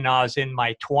then, even though I was in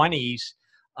my 20s.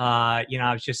 I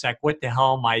was just like, what the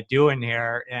hell am I doing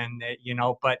here? And,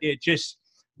 but it just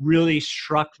really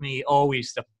struck me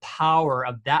always the power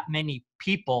of that many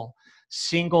people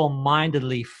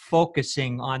single-mindedly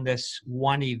focusing on this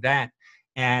one event.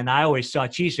 And I always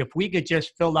thought, geez, if we could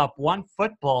just fill up one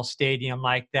football stadium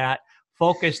like that,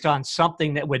 focused on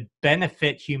something that would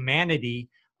benefit humanity,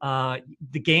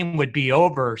 the game would be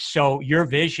over. So your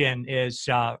vision is,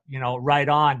 right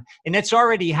on. And it's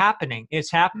already happening.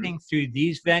 It's happening through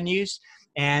these venues.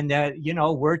 And, you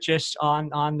know, we're just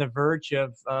on the verge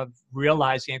of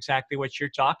realizing exactly what you're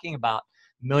talking about.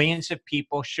 Millions of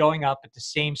people showing up at the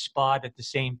same spot at the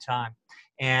same time.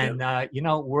 And, you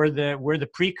know, we're the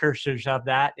precursors of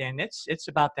that, and it's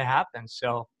about to happen.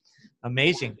 So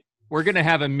amazing. We're going to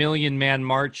have a 1,000,000-man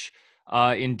march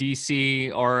in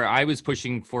DC, or I was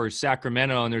pushing for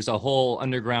Sacramento, and there's a whole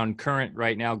underground current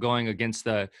right now going against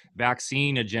the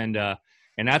vaccine agenda.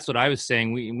 And that's what I was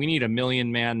saying. We need a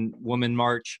 1,000,000-man woman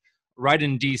march right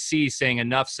in DC saying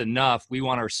enough's enough. We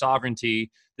want our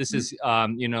sovereignty. This is,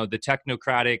 you know, the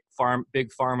technocratic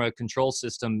big pharma control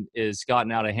system is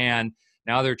gotten out of hand.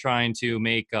 Now they're trying to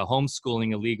make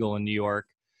homeschooling illegal in New York.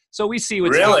 So we see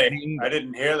what's happening. I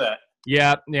didn't hear that.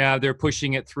 Yeah, they're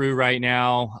pushing it through right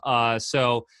now.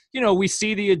 So, you know, we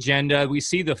see the agenda, we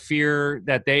see the fear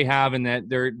that they have, and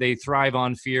that they thrive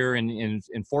on fear and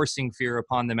enforcing fear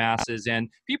upon the masses. And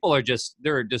people are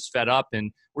they're just fed up,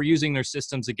 and we're using their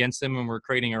systems against them, and we're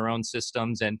creating our own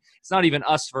systems. And it's not even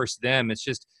us versus them. It's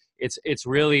just, it's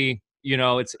really, you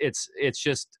know, it's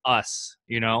just us,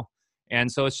 you know.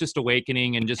 And so it's just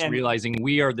awakening and just realizing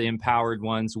we are the empowered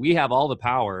ones. We have all the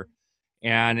power.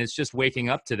 And it's just waking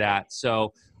up to that.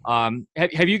 So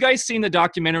have you guys seen the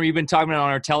documentary we've been talking about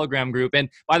on our Telegram group? And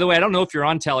by the way, I don't know if you're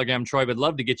on Telegram, Troy, but I'd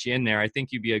love to get you in there. I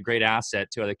think you'd be a great asset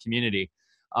to the community.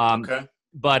 Okay.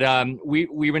 But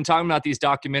we've been talking about these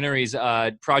documentaries,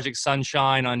 Project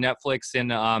Sunshine on Netflix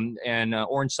and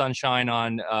Orange Sunshine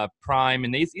on Prime.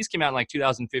 And these came out in like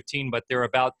 2015, but they're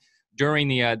about during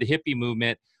the hippie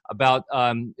movement, about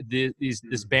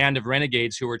this band of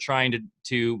renegades who were trying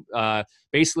to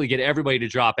basically get everybody to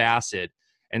drop acid.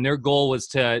 And their goal was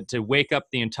to wake up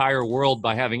the entire world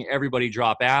by having everybody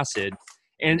drop acid.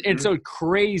 And so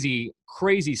crazy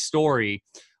story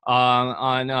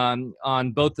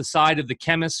on both the side of the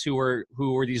chemists who were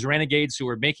these renegades who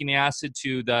were making the acid,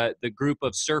 to the group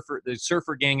of the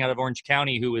surfer gang out of Orange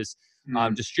County who was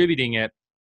distributing it.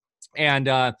 And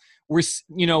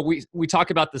we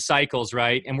talk about the cycles,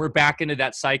 right? And we're back into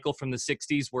that cycle from the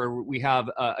 60s where we have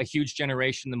a huge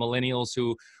generation, the millennials,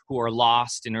 who are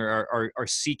lost and are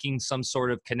seeking some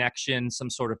sort of connection, some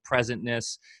sort of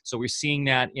presentness. So we're seeing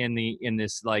that in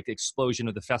this like explosion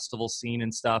of the festival scene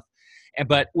and stuff.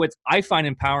 But what I find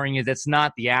empowering is it's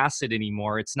not the acid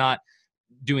anymore. It's not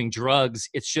doing drugs.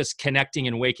 It's just connecting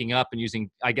and waking up and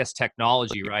using, I guess,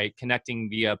 technology, right? Connecting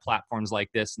via platforms like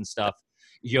this and stuff.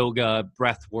 Yoga,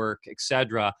 breath work,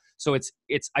 etc. So it's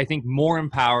I think more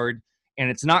empowered,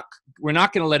 and we're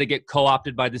not going to let it get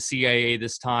co-opted by the CIA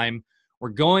this time. We're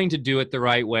going to do it the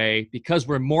right way because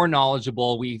we're more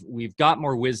knowledgeable. We've got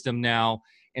more wisdom now.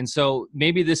 And so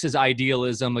maybe this is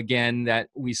idealism again that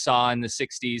we saw in the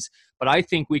 60s, but I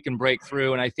think we can break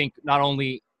through. And I think not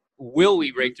only will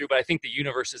we break through, but I think the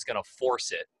universe is going to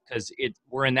force it, because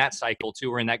we're in that cycle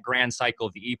too. We're in that grand cycle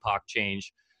of the epoch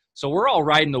change. So we're all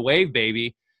riding the wave,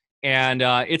 baby. And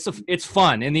it's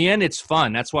fun. In the end, it's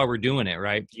fun. That's why we're doing it,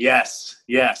 right? Yes.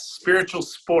 Spiritual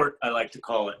sport, I like to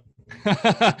call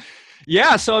it.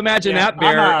 Yeah, so imagine that,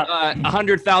 Bear.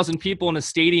 100,000 people in a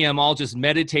stadium all just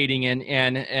meditating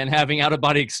and having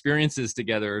out-of-body experiences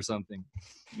together or something.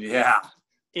 Yeah.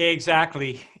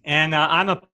 Exactly. And I'm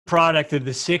a product of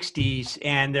the 60s,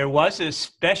 and there was a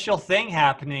special thing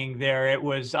happening there. It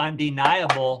was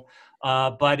undeniable.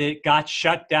 But it got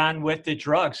shut down with the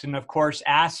drugs. And of course,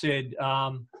 acid,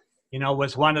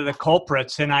 was one of the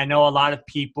culprits. And I know a lot of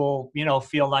people,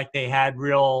 feel like they had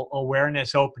real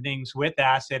awareness openings with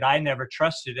acid. I never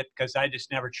trusted it because I just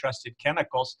never trusted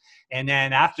chemicals. And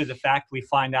then after the fact, we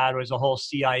find out it was a whole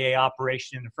CIA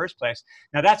operation in the first place.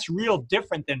 Now, that's real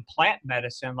different than plant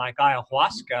medicine like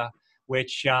ayahuasca,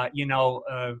 which,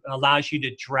 allows you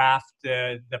to draft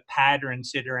the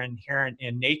patterns that are inherent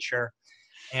in nature.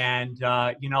 And,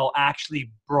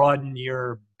 actually broaden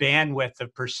your bandwidth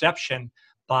of perception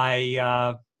by,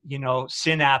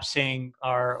 synapsing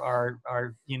our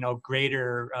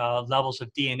greater levels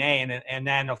of DNA. And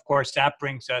then, of course, that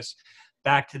brings us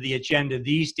back to the agenda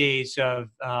these days of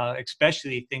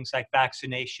especially things like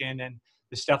vaccination and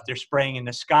the stuff they're spraying in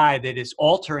the sky that is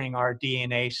altering our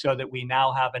DNA so that we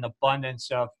now have an abundance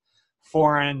of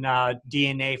foreign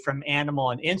DNA from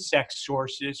animal and insect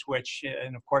sources,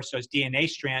 and of course, those DNA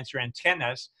strands are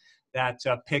antennas that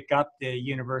pick up the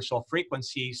universal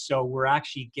frequencies. So we're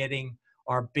actually getting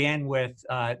our bandwidth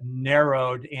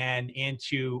narrowed and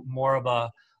into more of a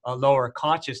lower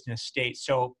consciousness state.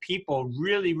 So people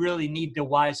really, really need to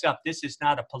wise up. This is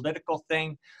not a political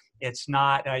thing. It's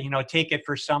not, take it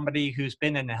for somebody who's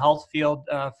been in the health field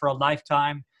for a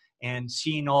lifetime and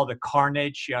seeing all the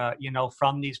carnage,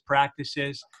 from these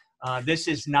practices. This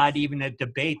is not even a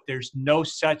debate. There's no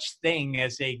such thing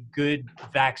as a good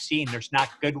vaccine. There's not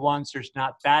good ones. There's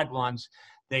not bad ones.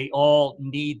 They all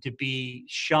need to be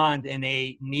shunned, and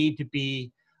they need to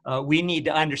be, we need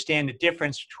to understand the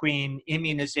difference between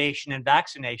immunization and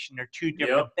vaccination. They're two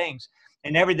different things.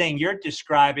 And everything you're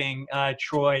describing,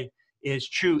 Troy, is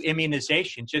true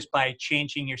immunization, just by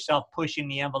changing yourself, pushing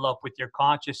the envelope with your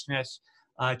consciousness,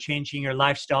 changing your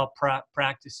lifestyle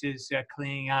practices,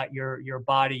 cleaning out your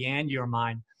body and your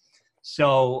mind.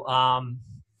 So,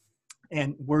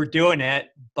 and we're doing it,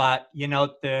 but you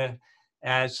know,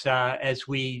 as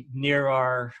we near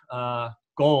our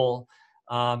goal,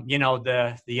 you know,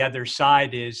 the other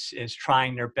side is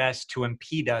trying their best to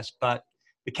impede us, but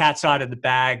the cat's out of the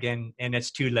bag, and it's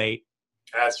too late.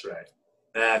 That's right.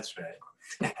 That's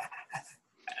right.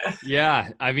 Yeah,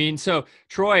 I mean, so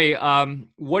Troy,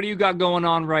 what do you got going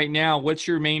on right now? What's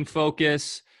your main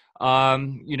focus?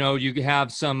 You know, you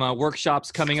have some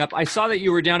workshops coming up. I saw that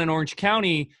you were down in Orange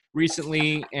County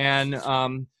recently,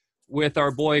 and with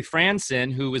our boy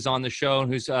Franson, who was on the show,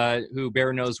 and who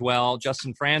Bear knows well,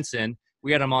 Justin Franson.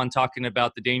 We had him on talking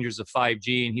about the dangers of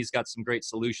 5G, and he's got some great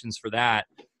solutions for that.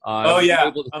 Were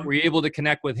you able to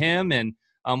connect with him? And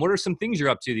what are some things you're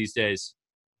up to these days?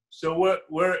 So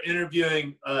we're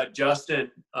interviewing Justin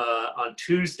on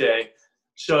Tuesday.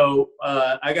 So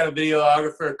I got a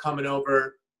videographer coming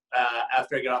over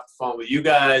after I get off the phone with you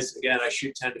guys. Again, I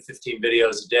shoot 10 to 15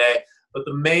 videos a day. But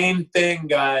the main thing,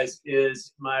 guys,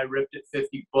 is my Ripped at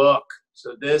 50 book.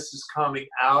 So this is coming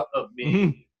out of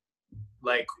me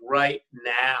like right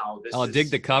now. I'll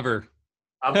dig the cover.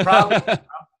 I'm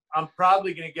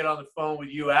probably going to get on the phone with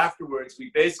you afterwards.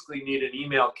 We basically need an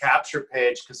email capture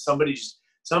page because somebody's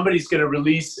going to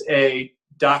release a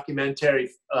documentary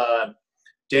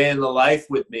day in the life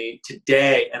with me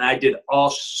today, and I did all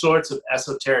sorts of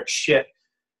esoteric shit.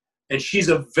 And she's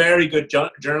a very good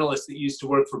journalist that used to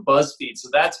work for BuzzFeed, so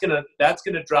that's gonna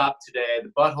drop today.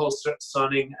 The butthole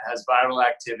sunning has viral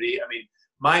activity. I mean,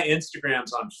 my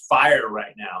Instagram's on fire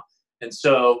right now, and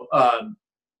so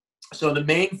so the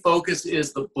main focus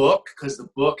is the book, because the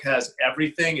book has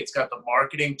everything. It's got the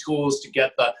marketing tools to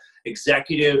get the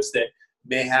executives that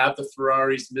may have the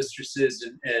Ferraris, mistresses,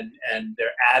 and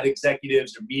their ad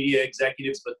executives or media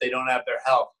executives, but they don't have their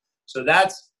health. So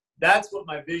that's what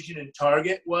my vision and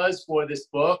target was for this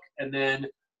book. And then,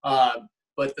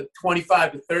 but the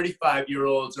 25 to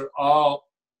 35-year-olds are all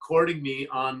courting me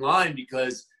online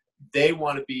because they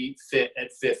want to be fit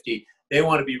at 50. They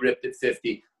want to be ripped at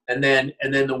 50. And then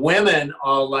the women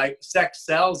are like, sex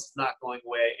sells not going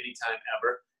away anytime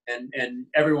ever. And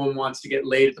everyone wants to get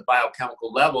laid at the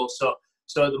biochemical level. So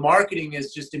the marketing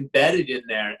is just embedded in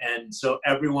there. And so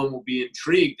everyone will be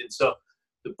intrigued. And so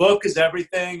the book is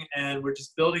everything. And we're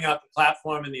just building out the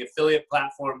platform and the affiliate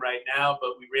platform right now.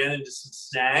 But we ran into some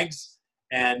snags.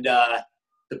 And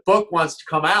the book wants to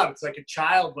come out. It's like a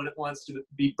child when it wants to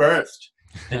be birthed.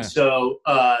 And so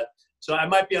I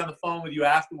might be on the phone with you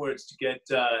afterwards to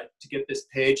get this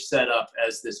page set up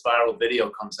as this viral video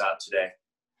comes out today.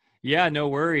 Yeah, no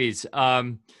worries.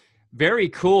 Very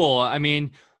cool. I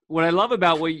mean, what I love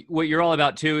about what you're all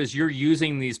about too is you're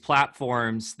using these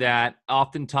platforms that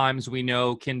oftentimes we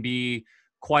know can be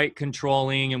quite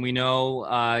controlling, and we know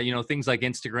things like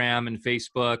Instagram and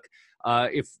Facebook.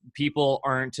 If people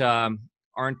aren't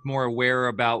more aware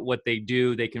about what they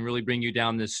do, they can really bring you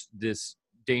down these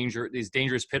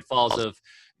dangerous pitfalls of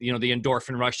the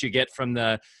endorphin rush you get from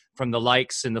the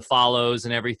likes and the follows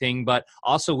and everything. But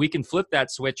also we can flip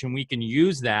that switch and we can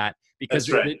use that because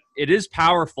it is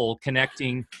powerful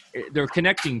connecting. They're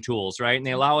connecting tools, right? And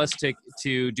they allow us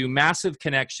to do massive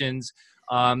connections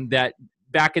that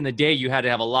back in the day you had to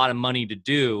have a lot of money to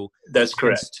do. That's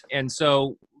correct. And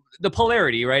so the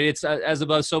polarity, right? It's as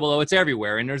above, so below. It's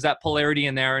everywhere, and there's that polarity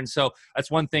in there. And so that's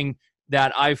one thing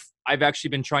that I've actually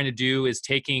been trying to do is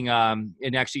taking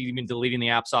and actually even deleting the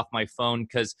apps off my phone,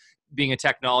 because being a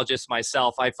technologist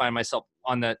myself, I find myself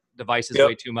on the devices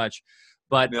way too much.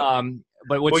 But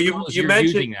what's cool is you're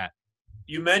using that.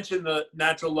 You mentioned the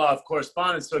natural law of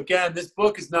correspondence. So again, this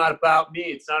book is not about me.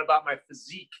 It's not about my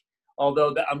physique,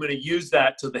 although I'm going to use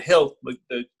that to the hilt with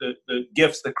the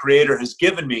gifts the Creator has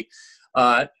given me.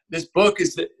 This book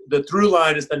is the through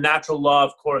line is the natural law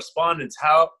of correspondence.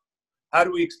 How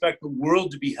do we expect the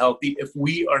world to be healthy if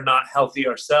we are not healthy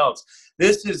ourselves?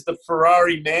 This is the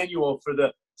Ferrari manual for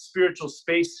the spiritual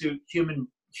spacesuit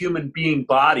human being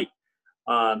body.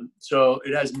 So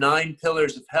it has 9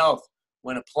 pillars of health.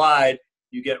 When applied,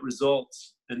 you get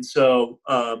results. And so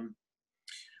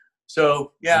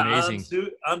yeah,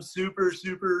 I'm super,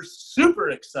 super, super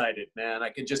excited, man. I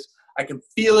can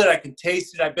feel it. I can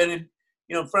taste it. I've been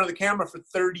in front of the camera for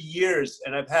 30 years,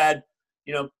 and I've had,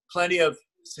 plenty of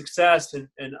success and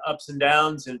ups and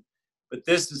downs. But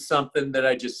this is something that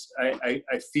I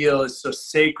feel is so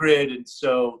sacred, and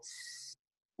so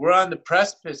we're on the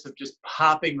precipice of just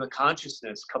popping the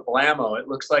consciousness. Kablamo! It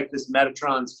looks like this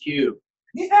Metatron's cube.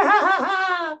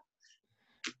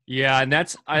 Yeah, and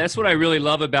that's what I really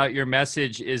love about your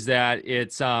message, is that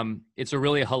it's a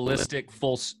really holistic,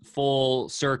 full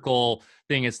circle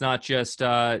thing. It's not just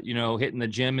hitting the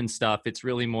gym and stuff. It's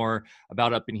really more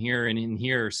about up in here and in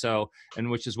here. So, and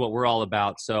which is what we're all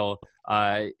about. So,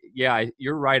 yeah,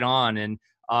 you're right on. And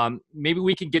maybe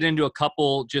we could get into a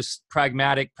couple just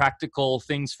pragmatic, practical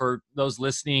things for those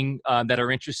listening that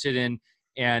are interested in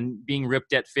and being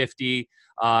ripped at 50.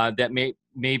 That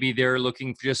maybe they're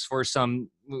looking just for some,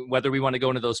 whether we want to go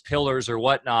into those pillars or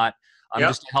whatnot,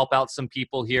 just to help out some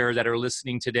people here that are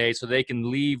listening today, so they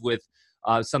can leave with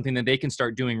something that they can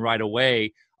start doing right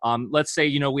away. Let's say,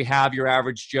 we have your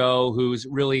average Joe who's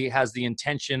really has the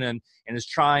intention and is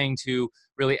trying to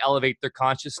really elevate their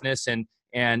consciousness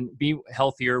and be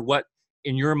healthier. What,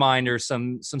 in your mind, are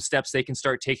some steps they can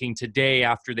start taking today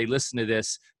after they listen to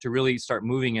this to really start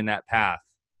moving in that path?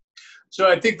 So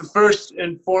I think the first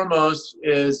and foremost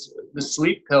is the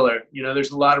sleep pillar.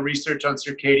 There's a lot of research on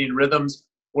circadian rhythms.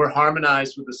 We're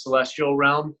harmonized with the celestial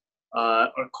realm.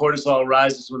 Our cortisol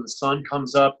rises when the sun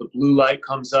comes up, the blue light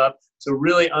comes up. So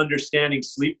really understanding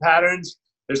sleep patterns.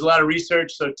 There's a lot of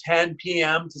research. So 10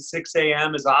 p.m. to 6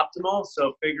 a.m. is optimal.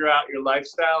 So figure out your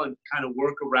lifestyle and kind of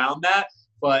work around that.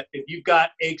 But if you've got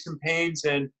aches and pains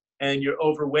and you're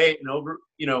overweight and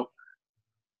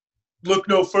look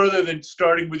no further than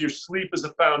starting with your sleep as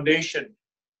a foundation.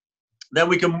 Then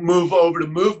we can move over to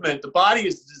movement. The body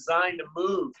is designed to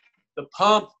move. The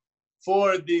pump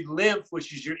for the lymph,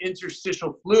 which is your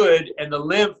interstitial fluid, and the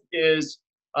lymph is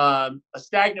a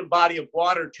stagnant body of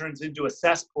water turns into a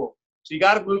cesspool. So you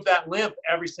got to move that lymph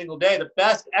every single day. The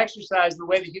best exercise in the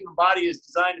way the human body is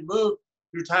designed to move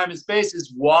through time and space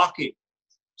is walking.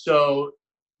 So,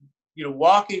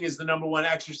 walking is the number one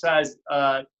exercise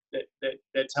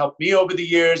that's helped me over the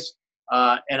years,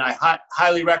 and I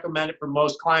highly recommend it for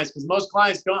most clients, because most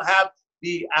clients don't have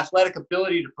the athletic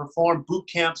ability to perform boot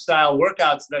camp style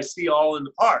workouts that I see all in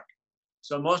the park.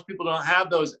 So most people don't have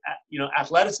those,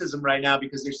 athleticism right now,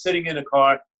 because they're sitting in a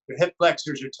car, their hip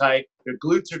flexors are tight, their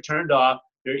glutes are turned off,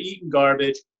 they're eating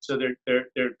garbage, so their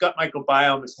gut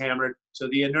microbiome is hammered. So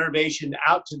the innervation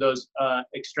out to those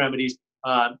extremities,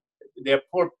 they have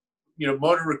poor,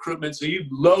 motor recruitment. So you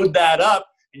load that up,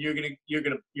 and you're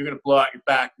gonna blow out your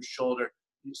back, your shoulder,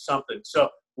 something. So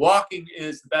walking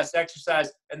is the best exercise,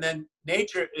 and then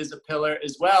nature is a pillar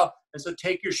as well. And so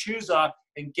take your shoes off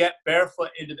and get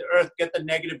barefoot into the earth, get the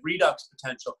negative redox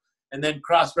potential, and then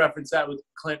cross-reference that with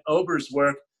Clint Ober's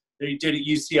work that he did at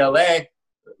UCLA.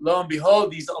 Lo and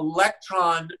behold, these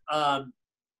electron,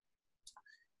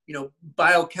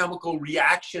 biochemical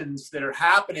reactions that are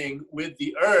happening with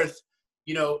the earth,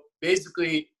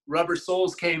 basically rubber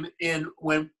soles came in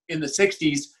in the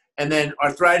 60s, and then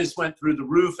arthritis went through the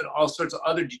roof and all sorts of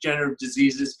other degenerative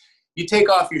diseases. You take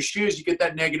off your shoes, you get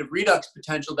that negative redox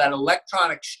potential. That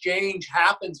electron exchange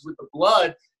happens with the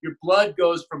blood. Your blood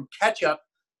goes from ketchup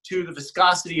to the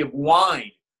viscosity of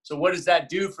wine. So what does that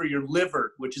do for your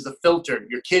liver, which is a filter,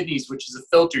 your kidneys, which is a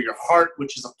filter, your heart,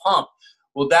 which is a pump?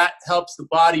 Well, that helps the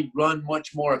body run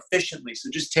much more efficiently. So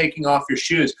just taking off your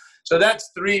shoes. So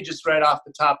that's 3 just right off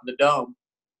the top of the dome.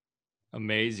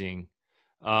 Amazing.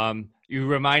 You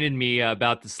reminded me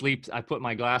about the sleep. I put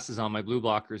my glasses on, my blue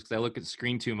blockers, because I look at the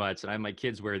screen too much, and I have my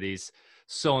kids wear these.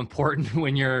 So important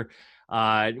when you're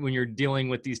dealing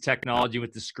with these technology,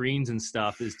 with the screens and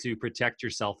stuff, is to protect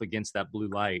yourself against that blue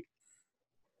light.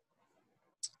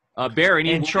 Bear,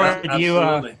 any and Troy,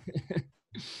 absolutely.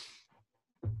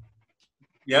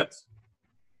 Yep.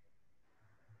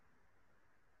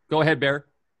 Go ahead, Bear.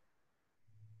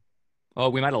 Oh,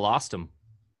 we might have lost him.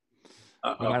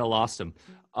 We might have lost him.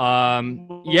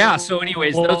 Yeah. So,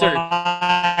 anyways, those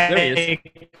are. There he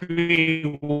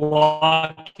is.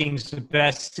 Walking's the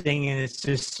best thing, and it's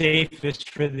the safest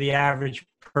for the average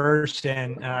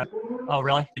person. Oh,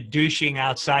 really? Douching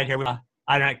outside here.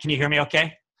 I don't know. Can you hear me?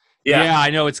 Okay. Yeah, I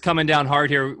know it's coming down hard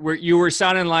here. You were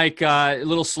sounding like a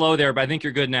little slow there, but I think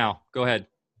you're good now. Go ahead.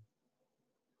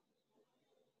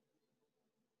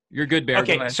 You're good, Bear.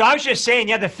 Okay, so I was just saying,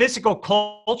 the physical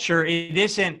culture, it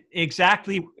isn't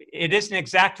exactly it isn't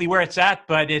exactly where it's at,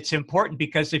 but it's important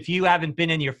because if you haven't been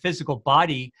in your physical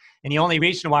body, and the only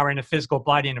reason why we're in a physical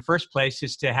body in the first place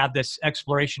is to have this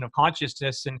exploration of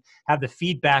consciousness and have the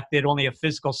feedback that only a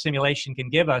physical simulation can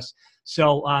give us.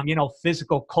 So,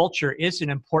 physical culture is an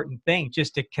important thing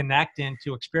just to connect and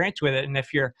to experience with it. And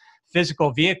if your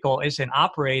physical vehicle isn't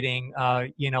operating,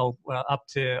 up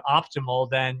to optimal,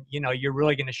 then, you're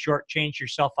really going to shortchange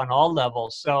yourself on all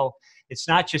levels. So it's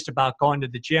not just about going to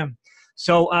the gym.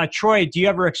 So, Troy, do you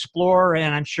ever explore,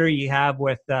 and I'm sure you have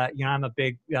with, I'm a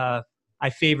big, I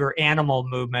favor animal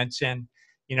movements, and,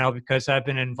 because I've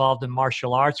been involved in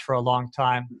martial arts for a long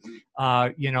time,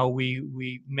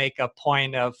 we make a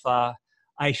point of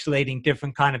isolating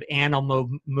different kind of animal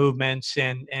movements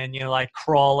and, like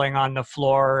crawling on the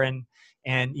floor and,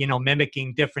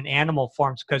 mimicking different animal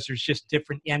forms, because there's just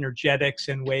different energetics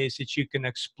and ways that you can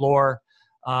explore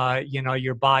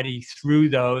your body through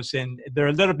those. And they're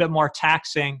a little bit more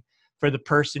taxing for the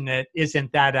person that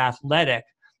isn't that athletic.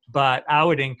 But I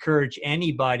would encourage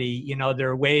anybody, there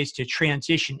are ways to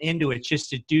transition into it, just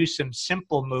to do some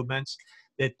simple movements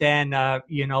that then,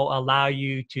 allow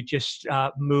you to just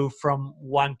move from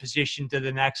one position to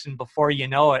the next. And before you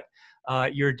know it,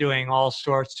 you're doing all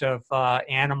sorts of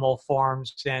animal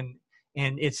forms. And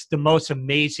it's the most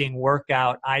amazing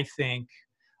workout, I think,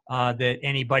 that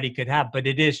anybody could have. But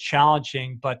it is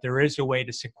challenging, but there is a way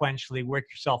to sequentially work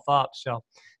yourself up. So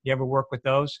you ever work with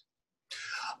those?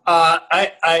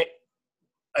 I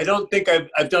don't think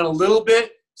I've done a little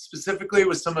bit specifically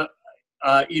with some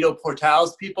Ido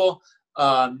Portal's people,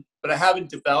 but I haven't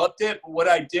developed it. But what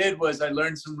I did was I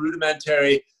learned some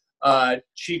rudimentary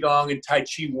Qigong and Tai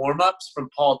Chi warm-ups from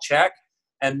Paul Chek,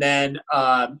 and then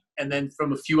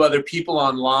from a few other people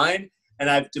online. And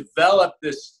I've developed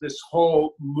this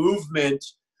whole movement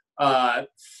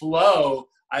flow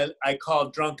I call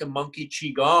Drunken Monkey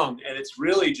Qigong. And it's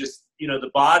really just,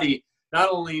 the body, not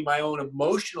only my own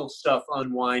emotional stuff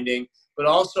unwinding, but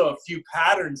also a few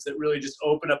patterns that really just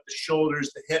open up the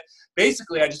shoulders, the hip.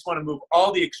 Basically, I just want to move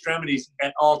all the extremities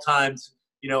at all times,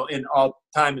 in all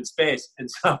time and space. And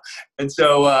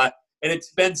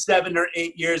it's been 7 or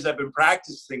 8 years I've been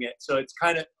practicing it. So it's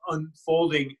kind of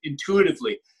unfolding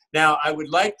intuitively. Now, I would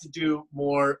like to do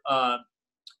more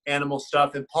animal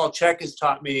stuff. And Paul Chek has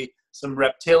taught me some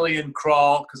reptilian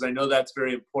crawl, because I know that's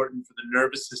very important for the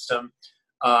nervous system.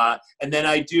 And then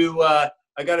I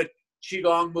got a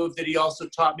Qigong move that he also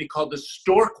taught me called the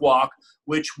stork walk,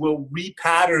 which will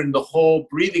repattern the whole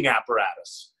breathing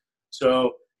apparatus.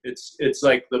 So it's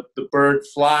like the bird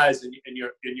flies and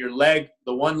your leg,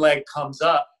 the one leg comes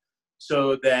up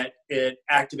so that it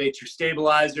activates your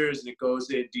stabilizers and it goes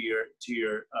into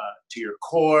your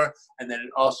core, and then it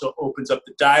also opens up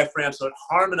the diaphragm, so it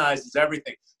harmonizes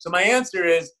everything. So my answer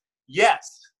is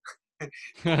yes.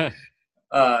 Yeah,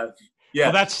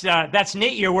 well, that's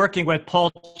neat. You're working with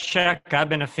Paul Chek. I've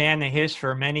been a fan of his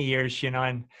for many years,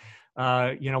 and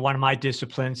one of my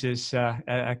disciplines is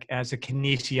as a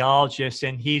kinesiologist,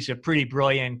 and he's a pretty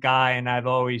brilliant guy, and I've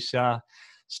always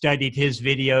studied his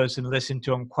videos and listened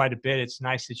to him quite a bit. It's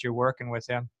nice that you're working with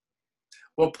him.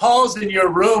 Well, Paul's in your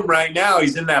room right now.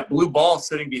 He's in that blue ball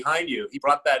sitting behind you. He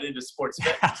brought that into sports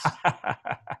fitness.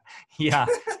 Yeah.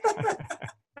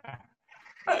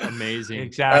 Amazing.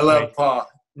 Exactly. I love Paul.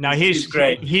 No, he's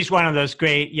great. He's one of those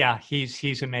great. Yeah,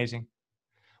 he's amazing.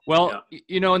 Well,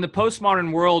 in the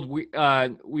postmodern world,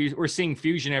 we're seeing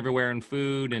fusion everywhere in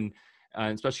food, and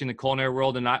especially in the culinary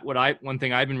world. And one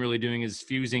thing I've been really doing is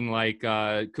fusing like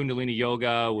Kundalini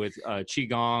yoga with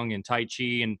Qigong and Tai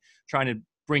Chi, and trying to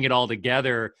bring it all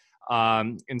together.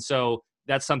 And so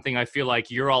that's something I feel like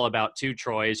you're all about too,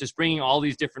 Troy, is just bringing all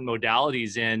these different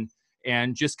modalities in,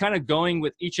 and just kind of going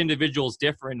with each individual's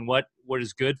different, what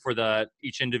is good for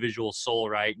each individual soul,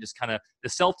 right? Just kind of the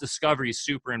self-discovery is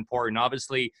super important.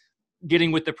 Obviously,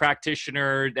 getting with the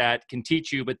practitioner that can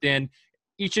teach you, but then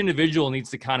each individual needs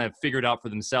to kind of figure it out for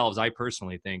themselves, I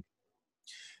personally think.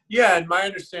 Yeah, and my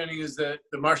understanding is that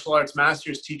the martial arts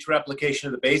masters teach replication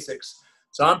of the basics.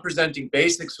 So I'm presenting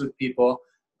basics with people,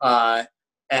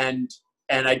 and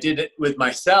I did it with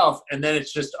myself, and then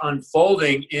it's just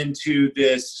unfolding into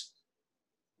this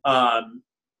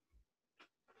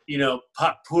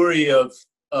potpourri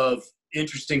of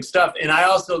interesting stuff. And I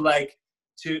also like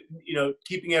to,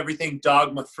 keeping everything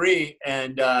dogma free,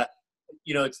 and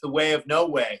it's the way of no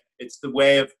way. It's the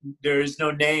way of, there is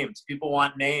no names. People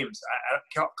want names. I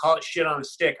don't call it shit on a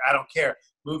stick. I don't care.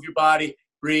 Move your body,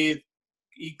 breathe,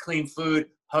 eat clean food,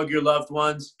 hug your loved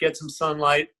ones, get some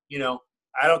sunlight.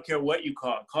 I don't care what you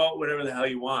call it whatever the hell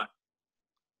you want.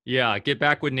 Yeah, get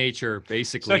back with nature,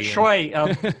 basically. So Troy,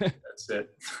 that's it.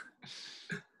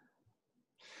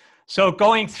 So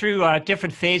going through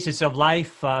different phases of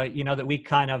life, that we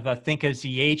kind of think as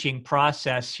the aging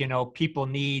process, people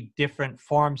need different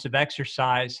forms of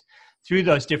exercise through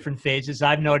those different phases.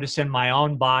 I've noticed in my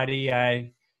own body,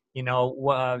 I,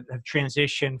 have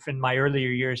transitioned from my earlier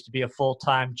years to be a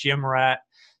full-time gym rat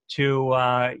to,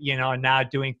 now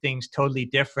doing things totally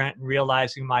different and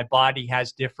realizing my body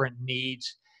has different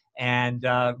needs and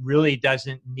really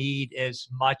doesn't need as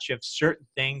much of certain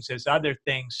things as other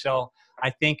things. So I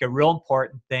think a real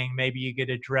important thing maybe you could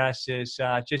address is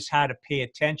just how to pay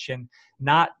attention,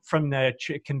 not from the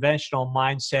conventional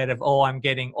mindset of, oh, I'm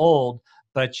getting old,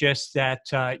 but just that,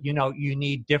 you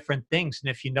need different things. And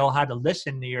if you know how to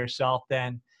listen to yourself,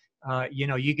 then,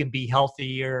 you can be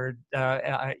healthier.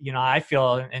 I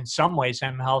feel in some ways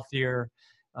I'm healthier,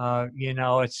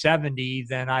 at 70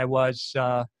 than I was,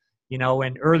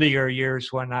 in earlier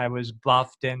years when I was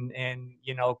buffed and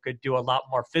could do a lot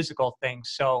more physical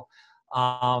things. So,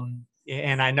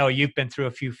 and I know you've been through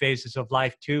a few phases of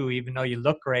life too, even though you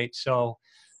look great. So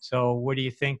what do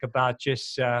you think about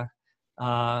just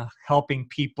helping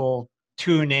people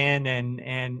tune in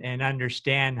and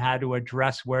understand how to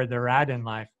address where they're at in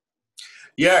life?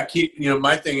 Yeah,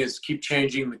 my thing is keep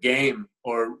changing the game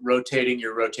or rotating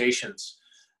your rotations.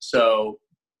 So,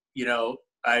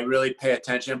 I really pay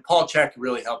attention. Paul Chek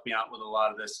really helped me out with a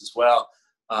lot of this as well.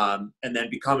 And then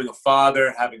becoming a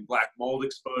father, having black mold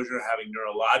exposure, having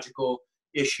neurological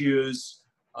issues,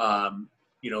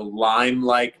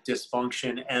 Lyme-like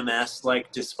dysfunction,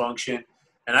 MS-like dysfunction.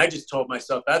 And I just told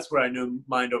myself that's where I knew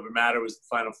mind over matter was the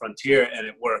final frontier, and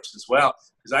it works as well.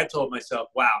 Because I told myself,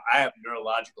 wow, I have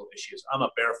neurological issues. I'm a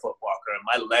barefoot walker, and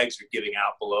my legs are giving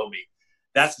out below me.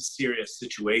 That's a serious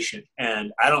situation,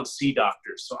 and I don't see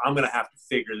doctors, so I'm going to have to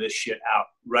figure this shit out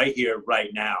right here, right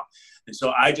now. And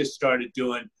so I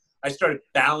started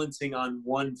balancing on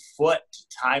one foot to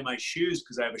tie my shoes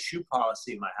because I have a shoe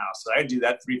policy in my house. So I do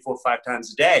that 3, 4, 5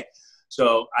 times a day.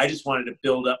 So I just wanted to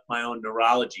build up my own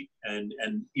neurology, and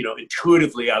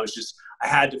intuitively I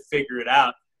had to figure it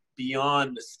out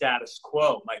beyond the status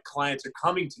quo. My clients are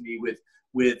coming to me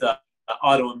with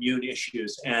autoimmune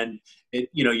issues, and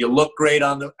you look great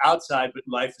on the outside, but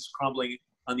life is crumbling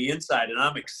on the inside, and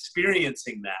I'm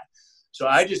experiencing that. So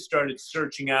I just started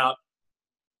searching out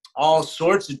all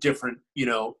sorts of different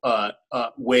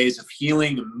ways of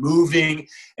healing and moving,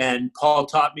 and Paul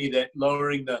taught me that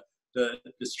lowering the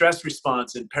stress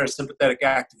response and parasympathetic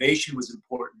activation was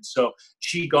important. So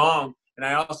Qigong, and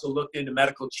I also looked into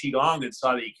medical Qigong and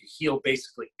saw that you could heal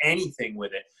basically anything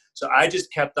with it. So I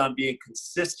just kept on being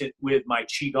consistent with my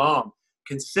Qigong,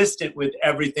 consistent with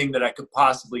everything that I could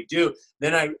possibly do.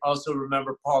 Then I also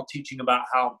remember Paul teaching about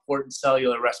how important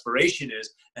cellular respiration is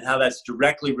and how that's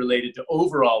directly related to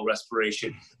overall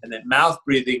respiration, and that mouth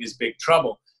breathing is big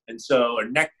trouble. And so, or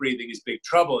neck breathing is big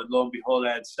trouble. And lo and behold,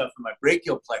 I had stuff in my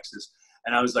brachial plexus.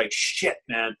 And I was like, shit,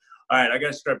 man. All right, I got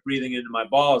to start breathing into my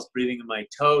balls, breathing in my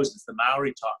toes, as the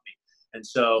Maori taught me. And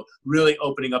so really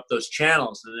opening up those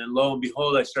channels. And then lo and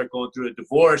behold, I start going through a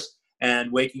divorce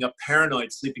and waking up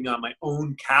paranoid, sleeping on my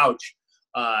own couch.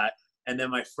 And then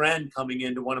my friend coming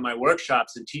into one of my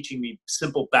workshops and teaching me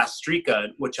simple Bastrika,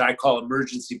 which I call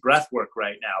emergency breath work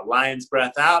right now. Lion's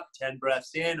breath out, 10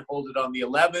 breaths in, hold it on the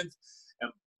 11th.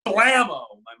 Blammo,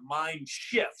 my mind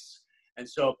shifts. And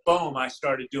so, boom, I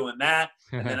started doing that.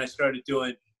 And then I started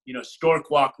doing, stork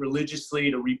walk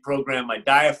religiously to reprogram my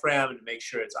diaphragm and to make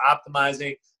sure it's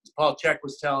optimizing. As Paul Chek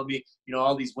was telling me,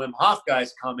 all these Wim Hof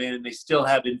guys come in and they still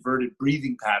have inverted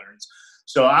breathing patterns.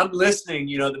 So I'm listening,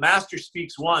 the master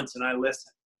speaks once and I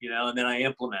listen, and then I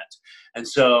implement. And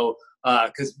so,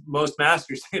 because most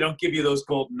masters, they don't give you those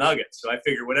golden nuggets. So I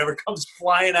figure whatever comes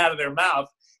flying out of their mouth,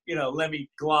 let me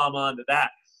glom onto that.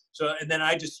 So, and then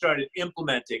I just started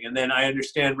implementing, and then I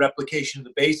understand replication of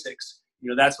the basics.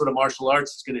 That's what a martial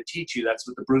arts is going to teach you. That's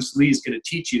what the Bruce Lee is going to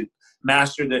teach you.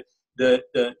 Master the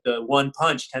one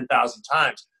punch 10,000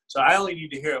 times. So I only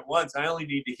need to hear it once. I only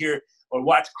need to hear or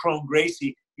watch Chrome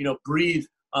Gracie, breathe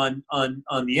on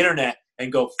the internet and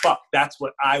go, fuck, that's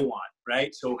what I want,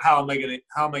 right? So how am I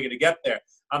gonna get there?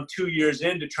 I'm 2 years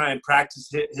in to try and practice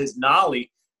his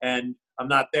Nollie, and I'm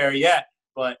not there yet,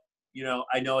 but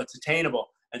I know it's attainable.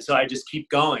 And so I just keep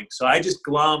going. So I just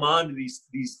glom onto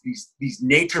these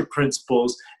nature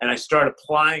principles, and I start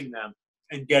applying them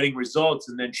and getting results,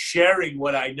 and then sharing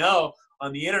what I know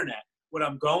on the internet, what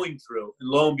I'm going through. And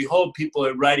lo and behold, people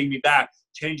are writing me back,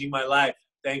 changing my life.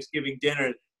 Thanksgiving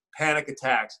dinner, panic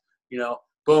attacks,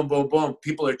 boom, boom, boom.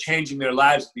 People are changing their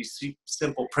lives with these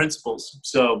simple principles.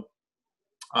 So,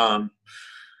 I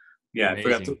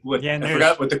forgot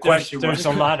what the question was. There's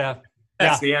a lot of,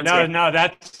 that's the answer. No,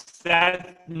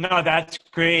 That's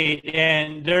great.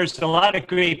 And there's a lot of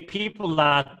great people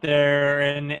out there,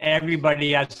 and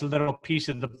everybody has a little piece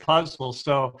of the puzzle.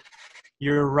 So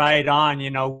you're right on.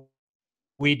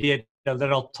 We did a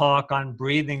little talk on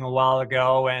breathing a while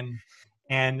ago, and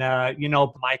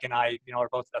Mike and I, are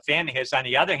both a fan of his. On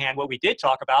the other hand, what we did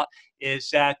talk about is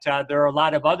that there are a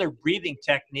lot of other breathing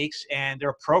techniques, and they're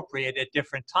appropriate at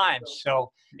different times.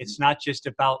 So it's not just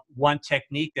about one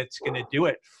technique that's going to do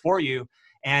it for you.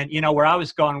 And where I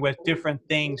was going with different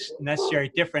things necessary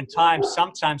at different times,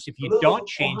 sometimes if you don't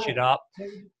change it up,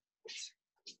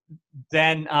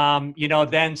 then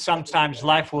then sometimes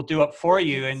life will do it for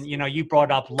you. And you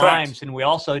brought up limes. Correct. And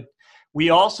we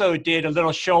also did a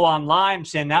little show on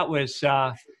limes, and that was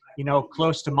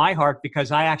close to my heart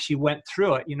because I actually went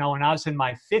through it. When I was in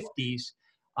my 50s,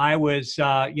 I was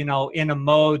in a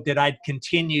mode that I'd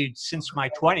continued since my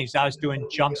 20s. I was doing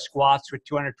jump squats with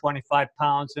 225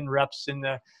 pounds and reps in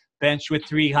the bench with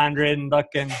 300 and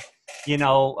looking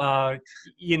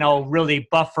really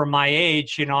buff for my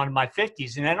age, in my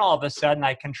 50s. And then all of a sudden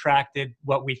I contracted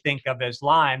what we think of as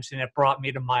limes, and it brought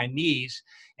me to my knees,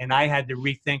 and I had to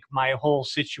rethink my whole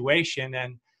situation.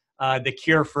 And the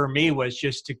cure for me was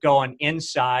just to go on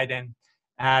inside. And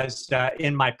as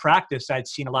in my practice, I'd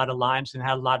seen a lot of limes and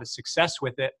had a lot of success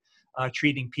with it,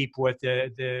 treating people with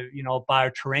the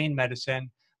bioterrain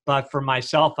medicine. But for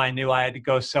myself, I knew I had to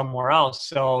go somewhere else.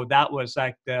 So that was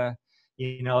like the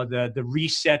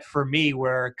reset for me,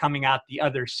 where coming out the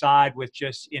other side with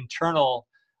just internal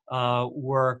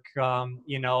work,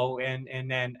 and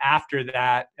then after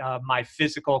that, my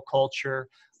physical culture,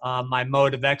 my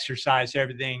mode of exercise,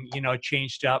 everything,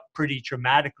 changed up pretty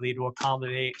dramatically to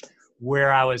accommodate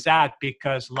where I was at,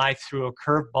 because life threw a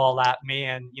curveball at me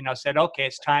and, said, okay,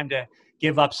 it's time to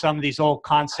give up some of these old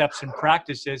concepts and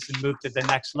practices and move to the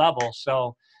next level.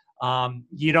 So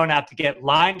you don't have to get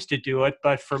limes to do it,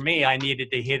 but for me, I needed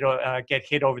to get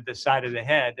hit over the side of the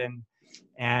head.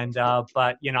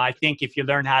 But I think if you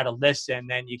learn how to listen,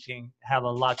 then you can have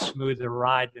a lot smoother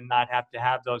ride and not have to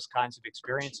have those kinds of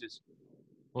experiences.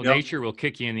 Well, yep. Nature will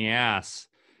kick you in the ass.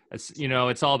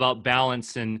 It's all about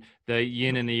balance and the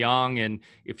yin and the yang. And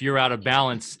if you're out of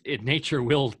balance, nature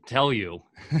will tell you.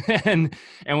 and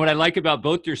what I like about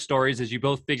both your stories is you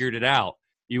both figured it out.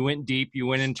 You went deep, you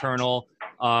went internal.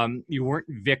 You weren't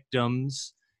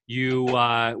victims. You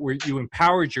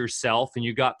empowered yourself, and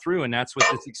you got through. And that's what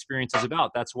this experience is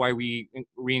about. That's why we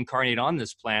reincarnate on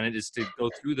this planet, is to go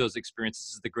through those experiences.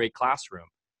 This is the great classroom.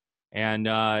 And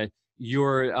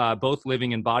you're both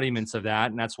living embodiments of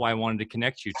that. And that's why I wanted to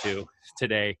connect you two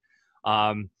today.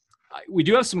 We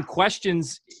do have some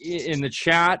questions in the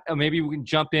chat. Maybe we can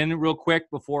jump in real quick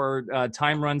before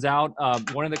time runs out.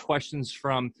 One of the questions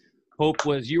from Hope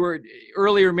was, you were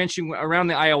earlier mentioning around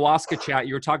the ayahuasca chat,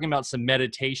 you were talking about some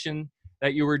meditation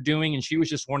that you were doing, and she was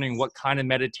just wondering what kind of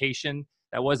meditation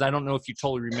that was. I don't know if you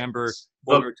totally remember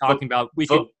what we were talking about.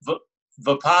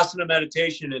 Vipassana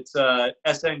meditation. It's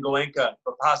SN Goenka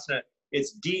Vipassana.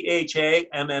 It's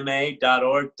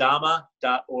DHAMMA.org,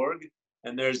 Dhamma.org,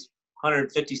 and there's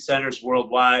 150 centers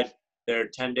worldwide. They're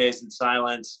 10 days in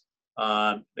silence.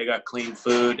 They got clean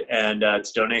food, and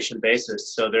it's donation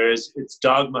basis. So it's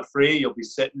dogma free. You'll be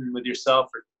sitting with yourself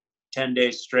for 10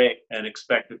 days straight and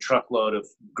expect a truckload of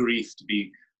grief to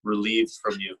be relieved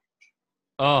from you.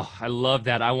 Oh, I love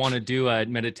that. I want to do a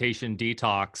meditation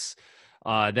detox.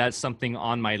 That's something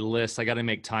on my list. I got to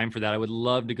make time for that. I would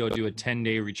love to go do a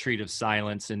 10-day retreat of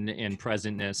silence and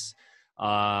presentness.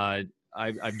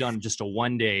 I've done just a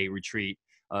 1-day retreat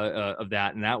of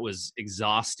that, and that was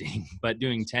exhausting. But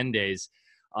doing 10 days,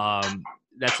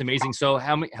 that's amazing. So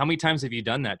how many times have you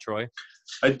done that, Troy?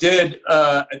 I did.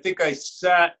 I think I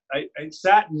sat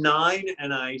 9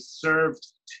 and I served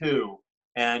 2,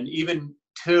 and even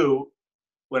 2,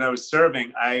 when I was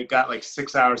serving, I got like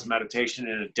 6 hours of meditation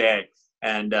in a day,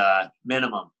 and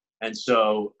minimum. And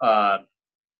so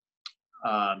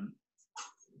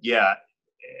yeah,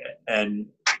 and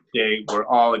they were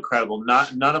all incredible.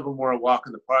 None of them were a walk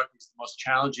in the park. It's the most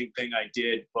challenging thing I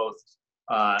did, both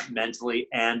mentally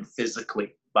and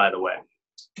physically, by the way.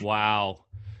 Wow.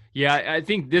 Yeah, I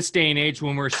think this day and age,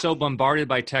 when we're so bombarded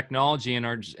by technology and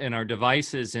our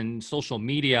devices and social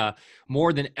media,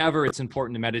 more than ever, it's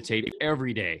important to meditate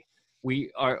every day.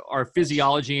 Our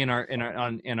physiology and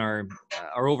our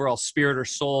overall spirit or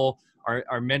soul,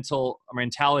 our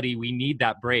mentality, we need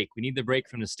that break. We need the break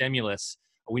from the stimulus.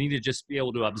 We need to just be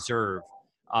able to observe.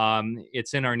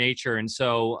 It's in our nature. And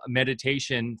so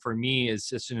meditation for me is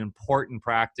just an important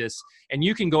practice. And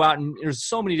you can go out and there's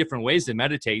so many different ways to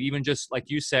meditate. Even just like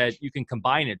you said, you can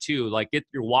combine it too. Like get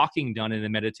your walking done in a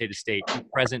meditative state,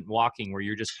 present walking, where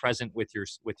you're just present with your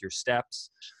steps.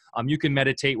 You can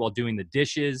meditate while doing the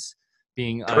dishes,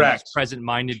 being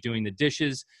present-minded doing the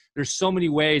dishes. There's so many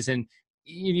ways. And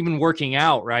even working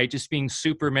out, right? Just being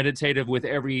super meditative with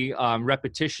every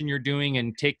repetition you're doing,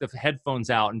 and take the headphones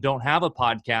out and don't have a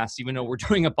podcast, even though we're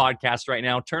doing a podcast right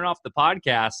now. Turn off the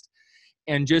podcast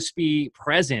and just be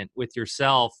present with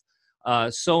yourself.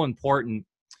 So important.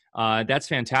 That's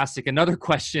fantastic. Another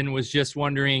question was just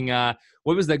wondering,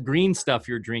 what was the green stuff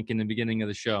you're drinking in the beginning of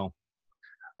the show?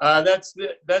 That's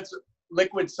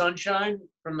Liquid Sunshine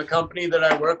from the company that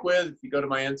I work with. If you go to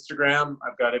my Instagram,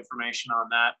 I've got information on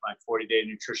that, my 40-day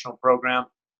nutritional program.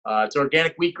 It's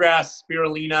organic wheatgrass,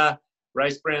 spirulina,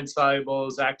 rice bran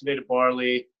solubles, activated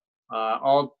barley,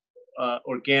 all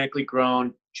organically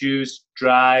grown, juiced,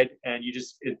 dried, and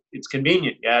it's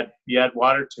convenient. You add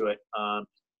water to it,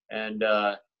 and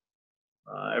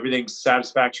everything's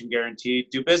satisfaction guaranteed.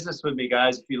 Do business with me,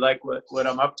 guys. If you like what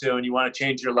I'm up to and you want to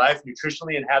change your life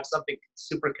nutritionally and have something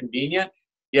super convenient,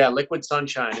 Liquid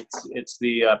Sunshine. It's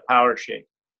the power shake.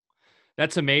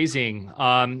 That's amazing.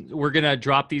 We're gonna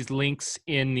drop these links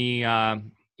in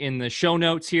the show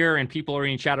notes here, and people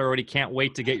already in chat already can't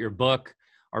wait to get your book.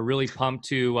 Are really pumped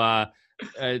to.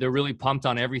 They're really pumped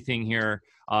on everything here.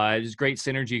 There's great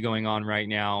synergy going on right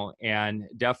now, and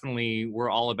definitely we're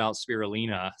all about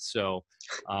spirulina. So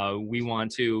we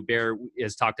want to, Bear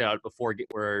has talked about before,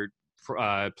 we're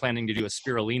planning to do a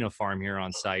spirulina farm here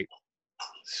on site.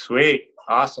 Sweet.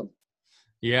 Awesome.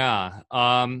 Yeah.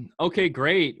 Okay,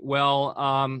 great. Well,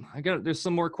 there's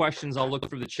some more questions. I'll look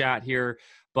through the chat here,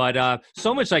 but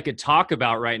so much I could talk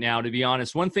about right now, to be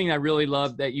honest. One thing I really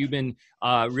love that you've been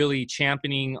really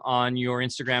championing on your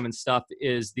Instagram and stuff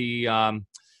is the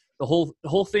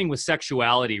whole thing with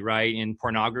sexuality, right, in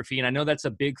pornography. And I know that's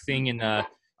a big thing in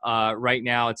right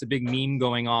now. It's a big meme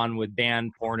going on with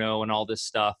banned porno and all this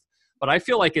stuff. But I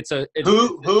feel like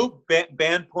who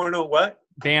banned porno? What?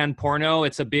 Banned porno.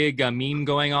 It's a big meme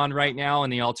going on right now in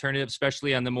the alternative,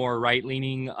 especially on the more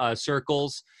right-leaning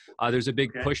circles. There's a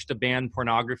big push to ban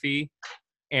pornography,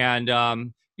 and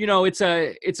it's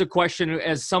a question.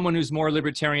 As someone who's more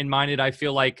libertarian-minded, I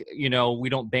feel like we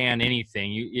don't ban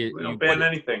anything. We don't ban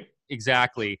anything.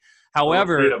 Exactly.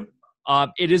 However,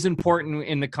 it is important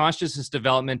in the consciousness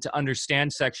development to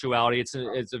understand sexuality. It's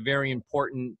a very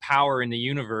important power in the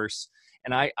universe,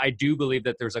 and I do believe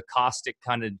that there's a caustic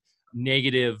kind of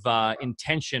negative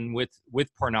intention with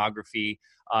pornography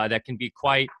that can be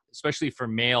quite, especially for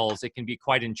males, it can be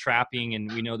quite entrapping. And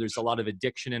we know there's a lot of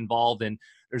addiction involved, and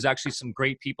there's actually some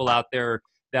great people out there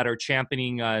that are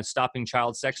championing stopping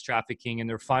child sex trafficking, and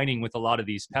they're fighting with a lot of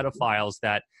these pedophiles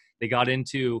that they got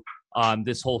into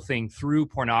this whole thing through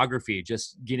pornography,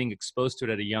 just getting exposed to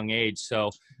it at a young age.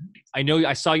 So I know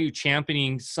I saw you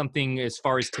championing something as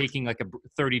far as taking like a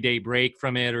 30-day break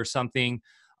from it or something.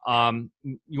 You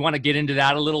want to get into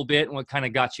that a little bit, and what kind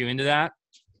of got you into that?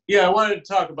 Yeah, I wanted to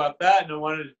talk about that, and I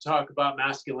wanted to talk about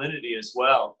masculinity as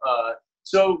well.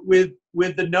 So with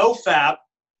the NoFap,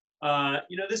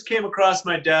 this came across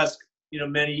my desk,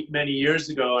 many years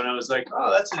ago, and I was like, oh,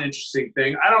 that's an interesting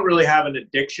thing. I don't really have an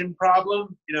addiction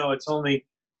problem. It's only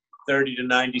 30 to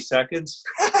 90 seconds.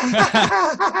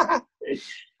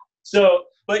 So,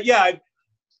 but yeah,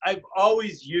 I've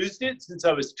always used it since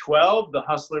I was 12. The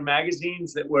Hustler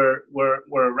magazines that were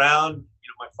around,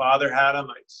 my father had them.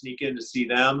 I'd sneak in to see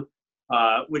them,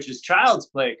 which is child's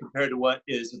play compared to what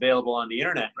is available on the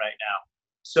internet right now.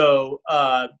 So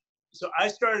I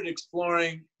started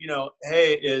exploring,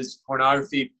 hey, is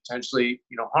pornography potentially,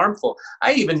 harmful?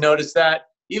 I even noticed that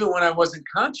even when I wasn't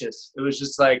conscious. It was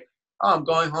just like, oh, I'm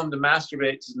going home to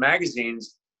masturbate to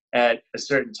magazines at a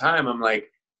certain time. I'm like,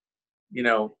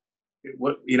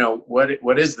 what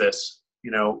is this?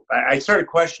 I started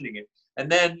questioning it. And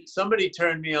then somebody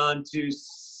turned me on to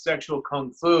sexual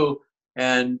kung fu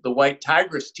and the White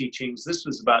Tigress teachings. This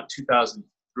was about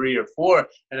 2003 or 4.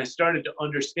 And I started to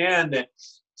understand that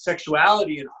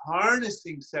sexuality and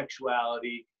harnessing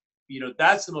sexuality,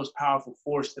 that's the most powerful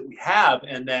force that we have.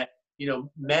 And that,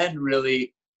 men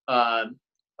really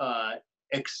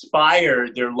expire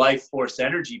their life force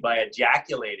energy by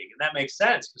ejaculating. And that makes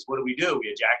sense, because what do? We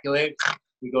ejaculate,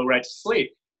 we go right to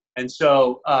sleep. And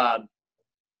so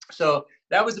so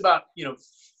that was about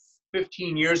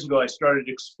 15 years ago. I started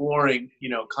exploring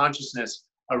consciousness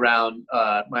around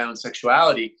my own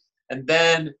sexuality. And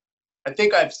then I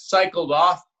think I've cycled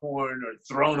off porn or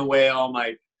thrown away all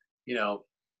my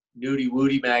Nudie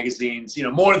Woody magazines,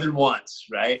 more than once,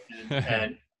 right?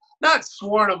 And not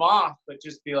sworn them off, but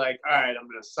just be like, all right, I'm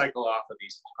going to cycle off of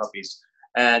these puppies.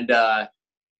 And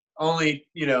only,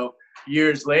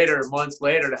 years later, months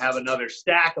later, to have another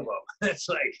stack of them. It's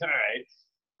like, all right.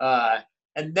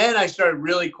 And then I started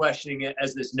really questioning it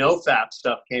as this NoFap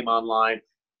stuff came online.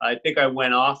 I think I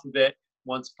went off of it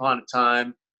once upon a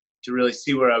time to really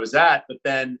see where I was at. But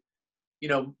then,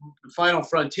 the final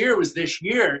frontier was this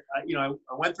year. I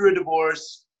went through a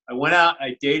divorce. I went out.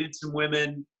 I dated some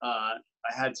women. I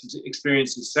had some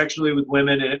experiences sexually with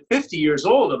women. And at 50 years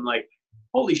old, I'm like,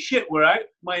 holy shit, where I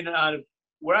might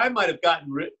have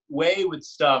gotten away with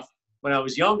stuff when I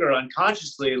was younger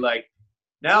unconsciously, like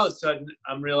now all of a sudden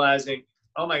I'm realizing,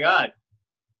 oh my God,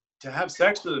 to have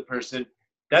sex with a person,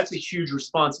 that's a huge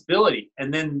responsibility.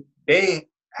 And then they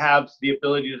have the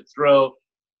ability to throw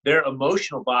their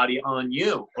emotional body on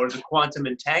you, or the quantum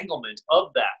entanglement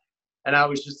of that. And I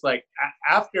was just like,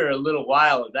 after a little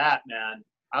while of that, man,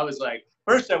 I was like,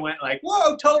 first I went like,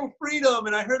 whoa, total freedom.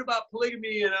 And I heard about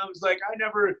polygamy, and I was like, I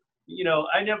never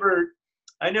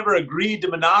agreed to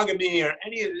monogamy or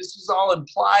any of this. Is all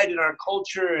implied in our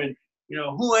culture. And,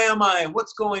 who am I and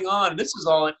what's going on? And this is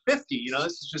all at 50,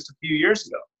 this is just a few years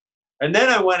ago. And then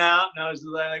I went out and I was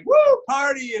like, woo,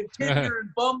 party, and Tinder and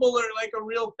Bumble are like a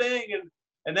real thing.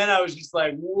 And then I was just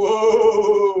like,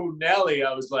 whoa, Nelly.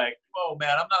 I was like, whoa,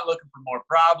 man, I'm not looking for more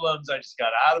problems. I just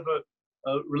got out of a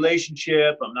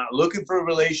relationship. I'm not looking for a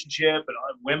relationship. And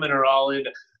women are all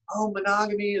into,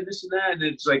 monogamy and this and that. And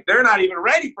it's like, they're not even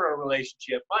ready for a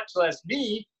relationship, much less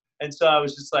me. And so I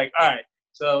was just like, all right.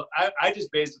 So I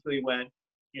just basically went,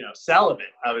 celibate.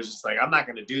 I was just like, I'm not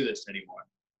going to do this anymore.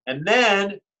 And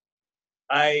then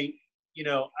I'm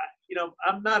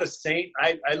not a saint.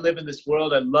 I live in this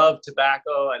world. I love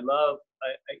tobacco.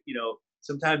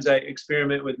 Sometimes I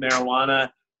experiment with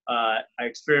marijuana. I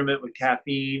experiment with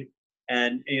caffeine,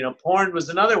 and, porn was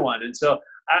another one. And so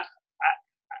a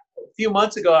few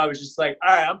months ago, I was just like,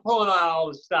 all right, I'm pulling on all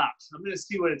the stops. I'm going to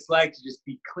see what it's like to just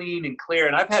be clean and clear.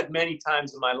 And I've had many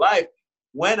times in my life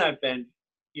when I've been,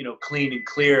 clean and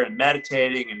clear and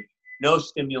meditating and no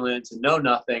stimulants and no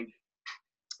nothing.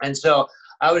 And so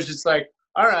I was just like,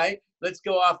 all right, let's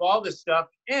go off all this stuff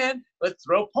and let's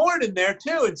throw porn in there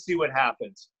too and see what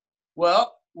happens.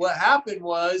 Well, what happened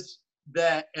was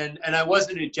that, and I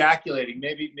wasn't ejaculating.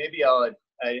 Maybe I'll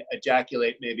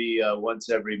ejaculate maybe once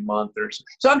every month or so.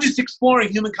 So I'm just exploring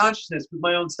human consciousness with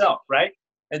my own self, right?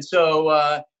 And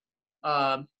so,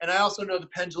 and I also know the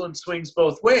pendulum swings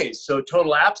both ways. So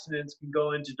total abstinence can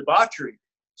go into debauchery.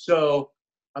 So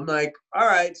I'm like, all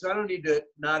right, so I don't need to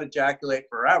not ejaculate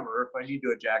forever. If I need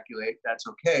to ejaculate, that's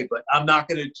okay. But I'm not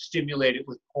going to stimulate it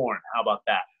with porn. How about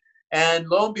that? And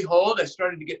lo and behold, I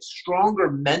started to get stronger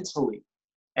mentally.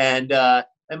 And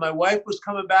my wife was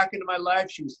coming back into my life.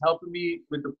 She was helping me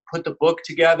put the book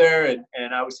together, and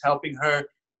I was helping her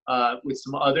with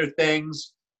some other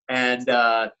things. And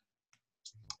I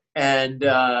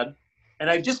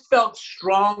just felt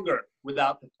stronger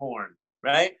without the porn,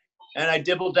 right? And I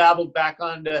dibble-dabbled back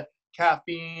onto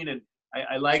caffeine, and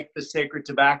I like the sacred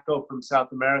tobacco from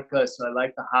South America, so I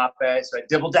like the Hape. So I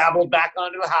dibble-dabbled back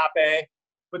onto the Hape,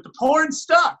 but the porn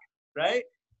stuck, right?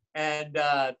 And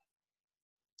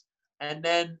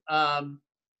then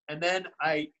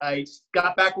I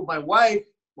got back with my wife.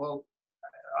 Well,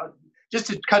 just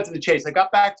to cut to the chase, I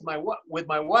got back with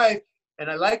my wife, and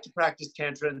I like to practice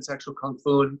tantra and sexual kung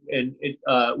fu and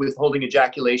withholding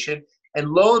ejaculation. And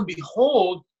lo and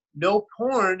behold, no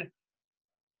porn,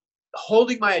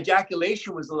 holding my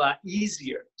ejaculation was a lot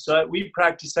easier. So we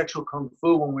practiced sexual kung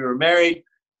fu when we were married.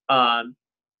 It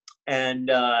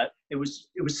was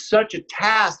such a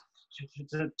task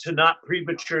to not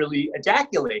prematurely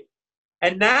ejaculate.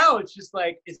 And now it's just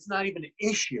like, it's not even an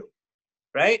issue,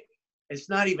 right? It's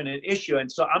not even an issue. And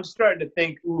so I'm starting to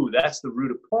think, ooh, that's the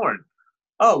root of porn.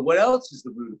 Oh, what else is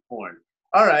the root of porn?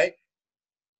 All right.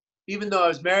 Even though I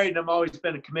was married and I've always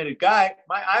been a committed guy,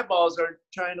 my eyeballs are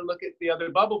trying to look at the other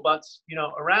bubble butts,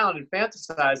 around and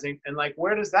fantasizing. And like,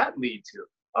 where does that lead to?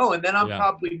 Oh, and then I'm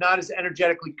probably not as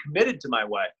energetically committed to my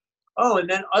wife. Oh, and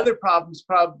then other problems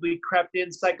probably crept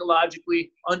in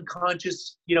psychologically,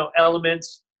 unconscious,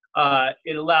 elements.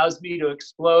 It allows me to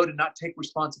explode and not take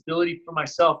responsibility for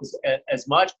myself as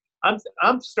much.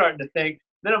 I'm starting to think,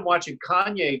 then I'm watching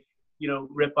Kanye,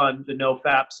 rip on the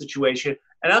NoFap situation.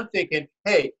 And I'm thinking,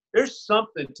 hey, there's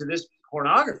something to this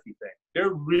pornography thing.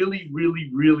 There really, really,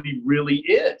 really, really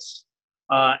is.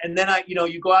 And then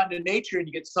you go out into nature and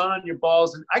you get sun on your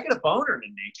balls, and I get a boner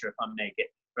in nature if I'm naked,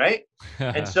 right?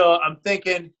 And so I'm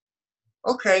thinking,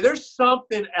 okay, there's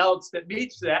something else that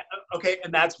meets that. Okay,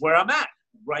 and that's where I'm at.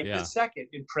 right Yeah. this second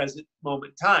in present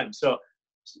moment time. So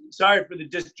sorry for the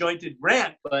disjointed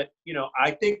rant, but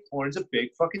I think porn's a big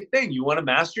fucking thing. You want to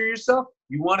master yourself?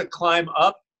 You want to climb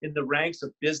up in the ranks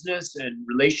of business and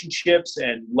relationships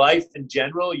and life in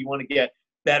general? You want to get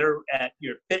better at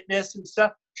your fitness and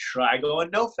stuff? Try going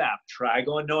no fap. Try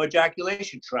going no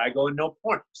ejaculation. Try going no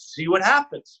porn. See what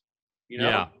happens.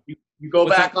 Yeah. You go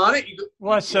back on it.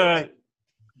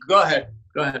 Go ahead.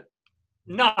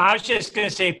 No, I was just going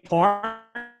to say porn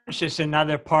is just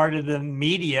another part of the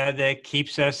media that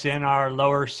keeps us in our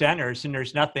lower centers, and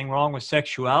there's nothing wrong with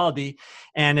sexuality.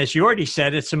 And as you already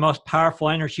said, it's the most powerful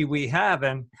energy we have.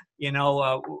 And,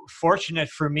 fortunate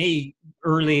for me,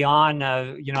 early on,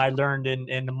 I learned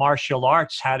in the martial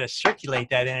arts how to circulate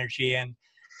that energy.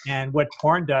 And what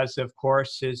porn does, of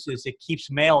course, is it keeps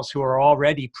males who are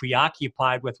already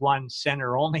preoccupied with one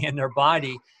center only in their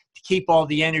body to keep all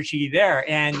the energy there.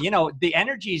 And, the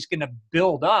energy is going to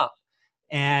build up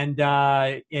and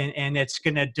it's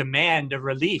going to demand a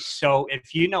release. So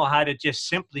if you know how to just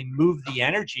simply move the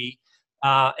energy,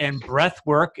 and breath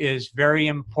work is very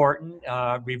important,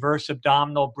 reverse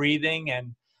abdominal breathing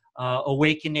and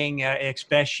awakening,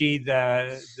 especially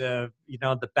the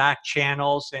back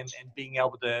channels and being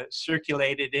able to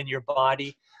circulate it in your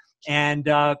body. And,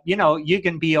 you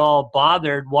can be all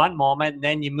bothered one moment and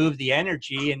then you move the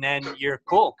energy and then you're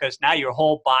cool because now your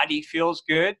whole body feels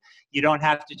good. You don't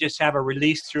have to just have a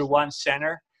release through one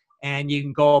center, and you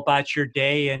can go about your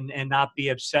day and not be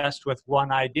obsessed with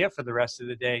one idea for the rest of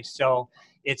the day. So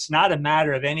it's not a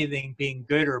matter of anything being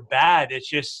good or bad. It's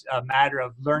just a matter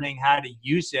of learning how to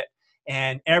use it.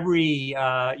 And every,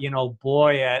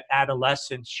 boy at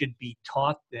adolescence should be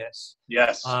taught this.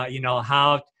 Yes.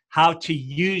 How to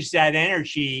use that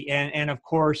energy. And of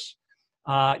course,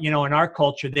 in our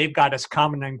culture, they've got us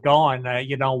coming and going.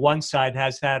 One side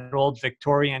has that old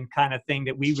Victorian kind of thing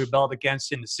that we rebelled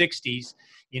against in the 60s,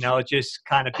 just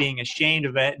kind of being ashamed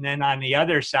of it. And then on the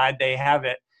other side, they have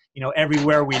it,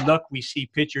 everywhere we look, we see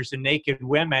pictures of naked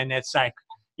women. It's like,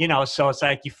 so it's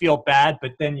like you feel bad,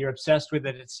 but then you're obsessed with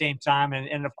it at the same time.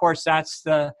 And of course, that's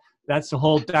the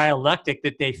whole dialectic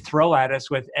that they throw at us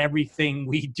with everything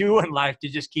we do in life to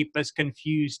just keep us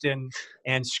confused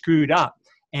and screwed up.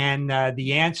 And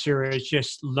the answer is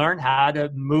just learn how to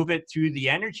move it through the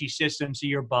energy systems of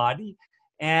your body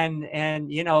and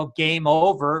game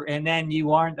over. And then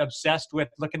you aren't obsessed with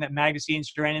looking at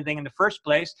magazines or anything in the first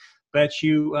place, but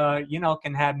you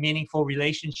can have meaningful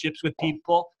relationships with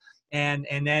people. And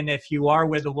then if you are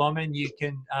with a woman, you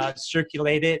can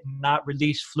circulate it and not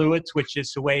release fluids, which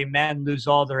is the way men lose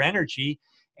all their energy.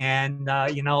 And,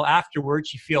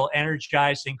 afterwards you feel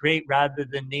energized and great rather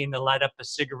than needing to light up a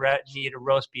cigarette and eat a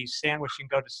roast beef sandwich and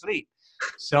go to sleep.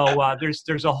 So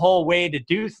there's a whole way to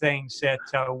do things that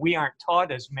we aren't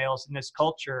taught as males in this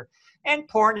culture. And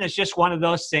porn is just one of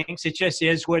those things. It just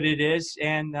is what it is.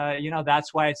 And,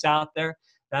 that's why it's out there.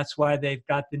 That's why they've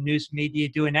got the news media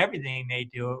doing everything they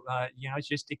do,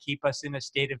 just to keep us in a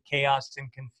state of chaos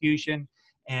and confusion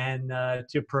and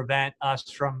to prevent us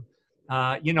from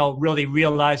really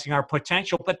realizing our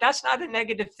potential. But that's not a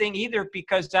negative thing either,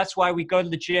 because that's why we go to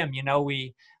the gym.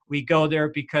 We go there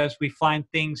because we find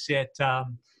things that,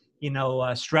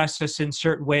 stress us in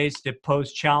certain ways, that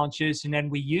pose challenges, and then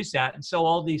we use that. And so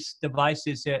all these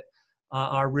devices that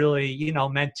are really,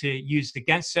 meant to use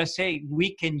against us, hey,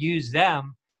 we can use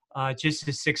them just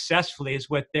as successfully as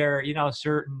what their,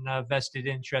 certain vested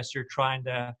interests are trying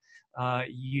to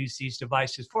use these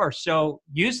devices for. So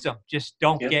use them, just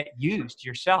don't get used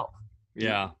yourself.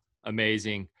 Yeah,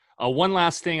 amazing. One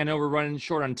last thing, I know we're running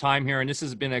short on time here, and this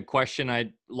has been a question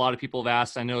a lot of people have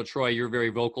asked. I know, Troy, you're very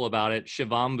vocal about it.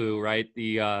 Shivambu, right?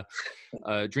 The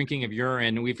drinking of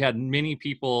urine. We've had many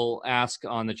people ask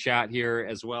on the chat here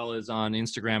as well as on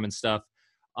Instagram and stuff.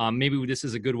 Maybe this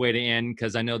is a good way to end,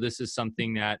 because I know this is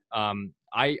something that I'm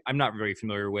not very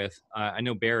familiar with. I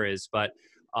know Bear is, but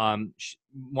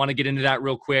want to get into that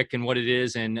real quick and what it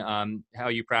is and how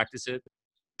you practice it?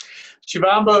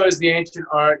 Shivambu is the ancient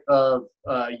art of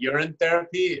urine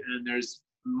therapy, and there's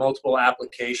multiple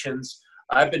applications.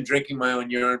 I've been drinking my own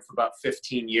urine for about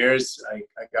 15 years. I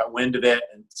got wind of it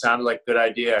and it sounded like a good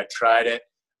idea. I tried it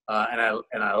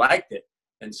and I liked it.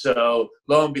 And so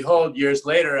lo and behold, years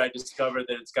later, I discovered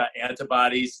that it's got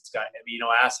antibodies, it's got amino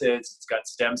acids, it's got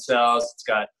stem cells, it's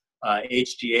got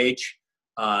HGH.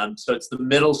 So it's the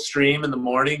middle stream in the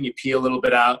morning. You pee a little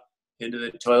bit out into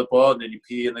the toilet bowl, and then you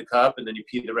pee in the cup, and then you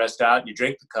pee the rest out, and you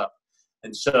drink the cup.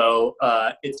 And so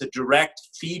it's a direct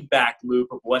feedback loop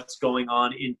of what's going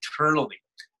on internally,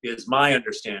 is my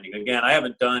understanding. Again, I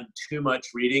haven't done too much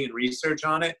reading and research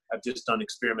on it. I've just done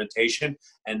experimentation,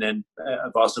 and then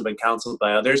I've also been counseled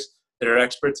by others. that are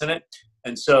experts in it.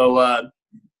 And so,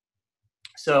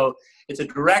 so it's a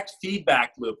direct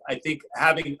feedback loop. I think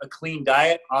having a clean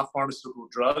diet off pharmaceutical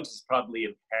drugs is probably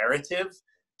imperative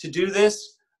to do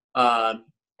this.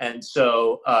 And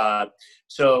so,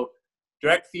 so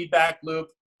direct feedback loop.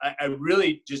 I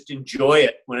really just enjoy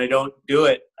it when I don't do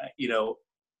it. You know,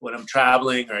 when I'm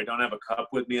traveling or I don't have a cup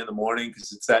with me in the morning,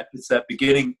 because it's that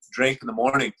beginning drink in the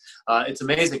morning. It's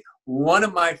amazing. One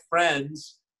of my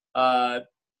friends, the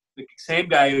same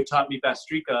guy who taught me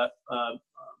Bastrika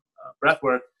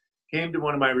breathwork, came to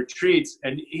one of my retreats,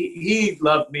 and he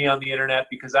loved me on the internet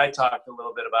because I talked a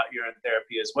little bit about urine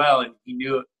therapy as well, and he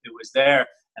knew it was there,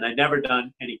 and I'd never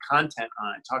done any content on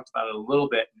it. I talked about it a little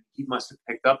bit, and he must have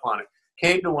picked up on it.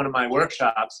 Came to one of my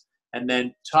workshops and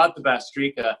then taught the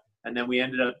Bastrika, and then we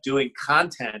ended up doing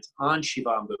content on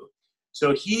Shivambu.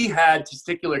 So he had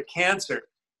testicular cancer.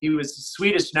 He was the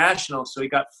Swedish national, so he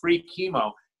got free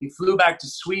chemo. He flew back to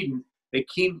Sweden. They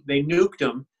nuked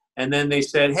him, and then they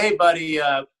said, "Hey, buddy,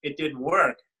 it didn't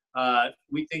work.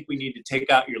 We think we need to take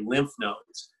out your lymph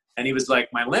nodes." And he was like,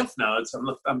 "My lymph nodes?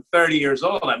 I'm 30 years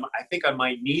old. I think I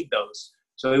might need those."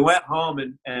 So he went home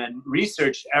and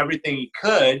researched everything he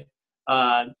could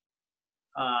on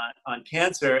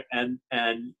cancer and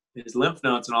his lymph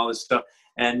nodes and all this stuff.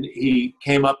 And he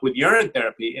came up with urine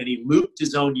therapy, and he looped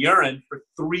his own urine for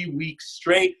 3 weeks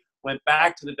straight, went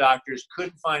back to the doctors,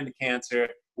 couldn't find the cancer.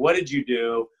 What did you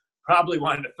do? Probably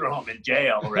wanted to throw him in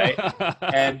jail, right?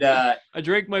 And I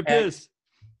drank my piss.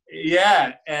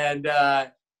 Yeah.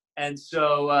 And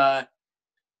so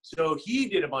he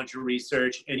did a bunch of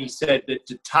research, and he said that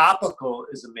the topical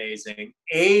is amazing.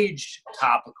 Aged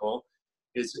topical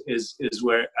is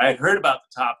where I had heard about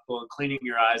the topical and cleaning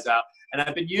your eyes out. And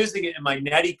I've been using it in my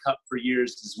neti cup for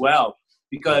years as well,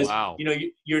 because, you know,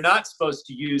 you're not supposed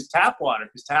to use tap water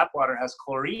because tap water has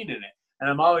chlorine in it. And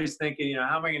I'm always thinking, you know,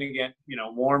 how am I going to get, you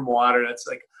know, warm water? That's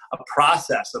like a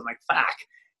process. I'm like, fuck,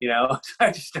 you know,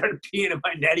 I just started peeing in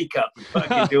my neti cup and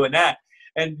fucking doing that.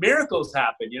 And miracles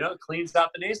happen, you know, it cleans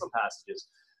out the nasal passages.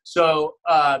 So,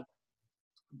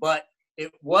 but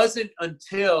it wasn't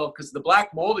until, because the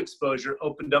black mold exposure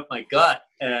opened up my gut,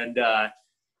 and,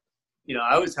 you know,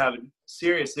 I was having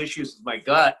serious issues with my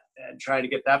gut and trying to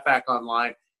get that back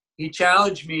online. He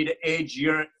challenged me to age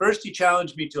urine. First, he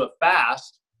challenged me to a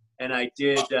fast, and I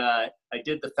did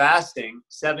the fasting,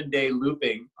 7-day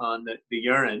looping on the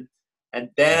urine. And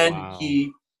then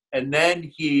he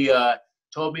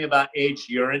told me about aged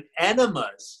urine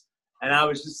enemas. And I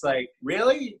was just like,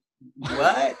 really?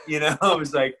 What? You know, I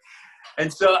was like,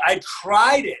 and so I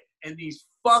tried it, and these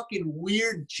fucking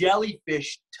weird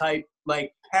jellyfish type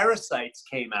like parasites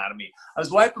came out of me. I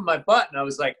was wiping my butt, and I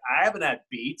was like, I haven't had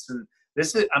beets, and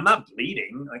I'm not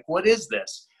bleeding. Like, what is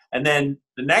this? And then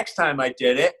the next time I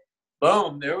did it,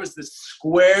 boom, there was this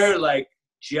square like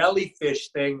jellyfish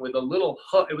thing with a little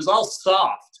hook. It was all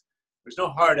soft. There's no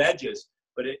hard edges,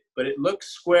 but it looked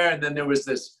square, and then there was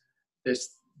this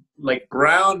like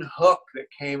brown hook that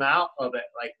came out of it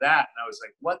like that, and I was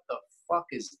like, what the fuck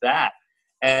is that?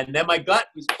 And then my gut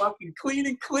was fucking clean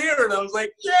and clear, and I was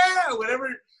like, yeah,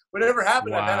 whatever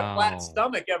happened, I've had a flat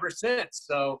stomach ever since.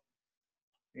 So,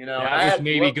 you know, that was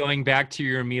maybe going back to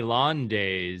your Milan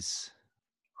days.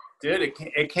 Dude,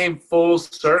 it came full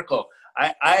circle.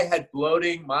 I had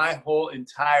bloating my whole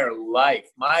entire life.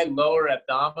 My lower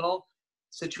abdominal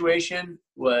situation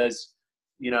was,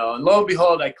 you know, and lo and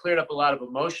behold, I cleared up a lot of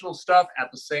emotional stuff. At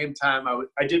the same time, I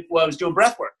was doing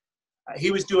breath work.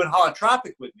 He was doing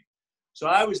holotropic with me. So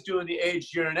I was doing the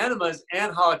aged urine enemas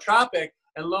and holotropic,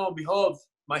 and lo and behold,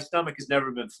 my stomach has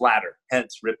never been flatter,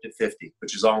 hence Ripped at 50,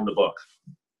 which is all in the book.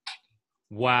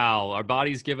 Wow. Our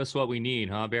bodies give us what we need,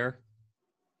 huh, Bear?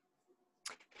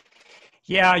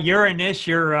 Yeah, urine is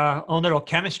your own little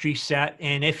chemistry set.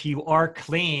 And if you are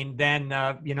clean, then,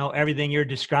 you know, everything you're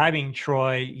describing,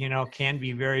 Troy, you know, can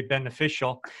be very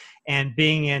beneficial. And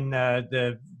being in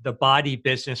the body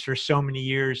business for so many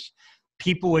years,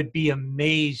 people would be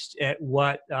amazed at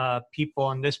what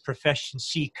people in this profession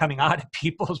see coming out of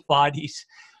people's bodies.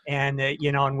 And,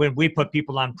 you know, and when we put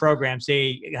people on programs,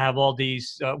 they have all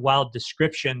these wild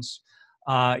descriptions,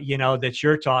 you know, that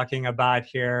you're talking about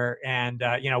here. And,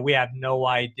 you know, we have no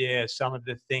idea some of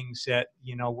the things that,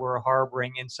 you know, we're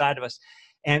harboring inside of us.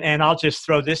 And I'll just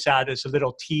throw this out as a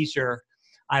little teaser.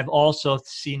 I've also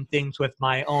seen things with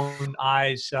my own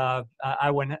eyes.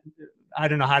 I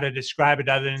don't know how to describe it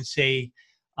other than say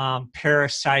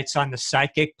parasites on the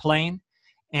psychic plane.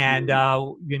 And,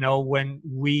 you know, when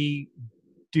we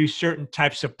do certain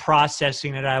types of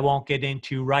processing that I won't get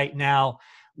into right now,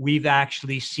 we've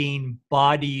actually seen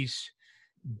bodies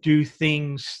do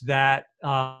things that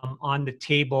on the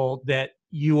table that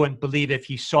you wouldn't believe if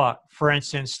you saw it. For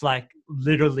instance, like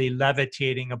literally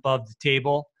levitating above the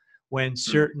table when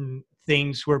certain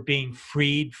things were being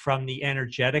freed from the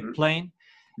energetic plane.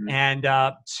 And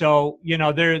so,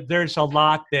 there's a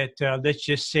lot that, let's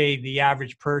just say, the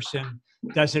average person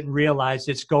doesn't realize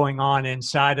it's going on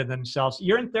inside of themselves.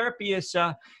 Urine therapy is,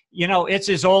 it's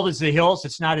as old as the hills.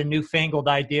 It's not a newfangled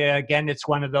idea. Again, it's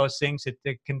one of those things that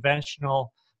the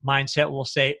conventional mindset will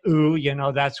say, ooh,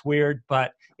 that's weird,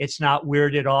 but it's not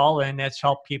weird at all. And it's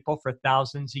helped people for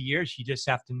thousands of years. You just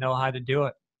have to know how to do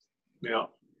it. Yeah.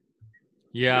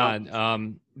 Yeah.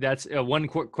 That's one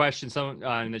quick question.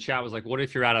 Someone in the chat was like, what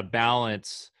if you're out of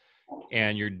balance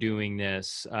and you're doing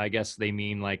this? I guess they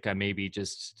mean like maybe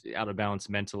just out of balance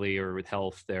mentally or with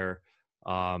health there.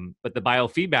 But the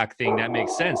biofeedback thing, that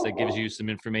makes sense. That gives you some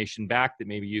information back that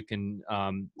maybe you can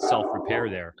self-repair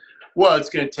there. Well, it's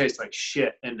going to taste like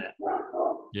shit, isn't it?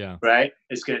 Yeah. Right?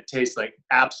 It's going to taste like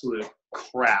absolute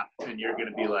crap. And you're going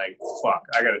to be like, fuck,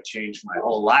 I got to change my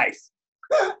whole life.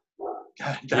 That's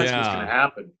what's going to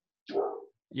happen.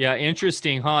 Yeah,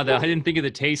 interesting, huh? I didn't think of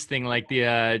the taste thing. Like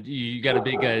you got a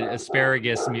big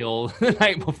asparagus meal the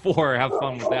night before. Have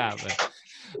fun with that.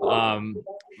 But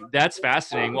that's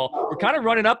fascinating. Well, we're kind of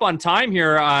running up on time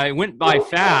here. It went by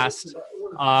fast.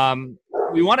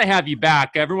 We want to have you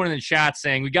back. Everyone in the chat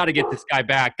saying we got to get this guy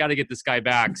back. Got to get this guy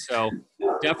back. So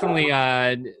definitely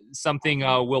something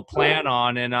we'll plan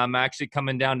on. And I'm actually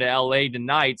coming down to LA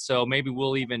tonight, so maybe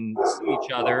we'll even see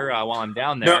each other while I'm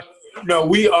down there. No,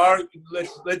 we are.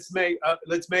 Let's make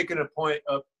it a point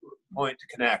to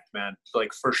connect, man.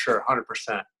 Like for sure,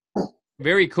 100%.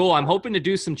 Very cool. I'm hoping to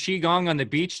do some qigong on the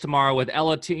beach tomorrow with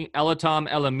Elatom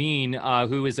Elamin,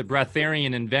 who is a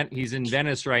breatharian. He's in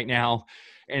Venice right now,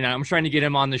 and I'm trying to get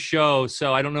him on the show.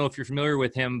 So I don't know if you're familiar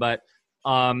with him, but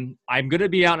I'm going to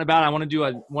be out and about. I want to do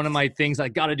one of my things. I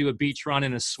got to do a beach run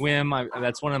and a swim.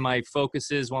 That's one of my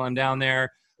focuses while I'm down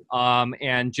there,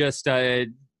 and just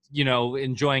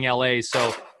enjoying LA.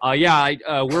 So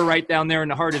we're right down there in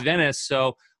the heart of Venice.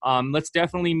 So let's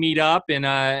definitely meet up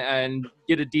and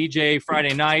get a DJ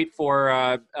Friday night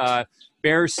for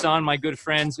Bear's son, my good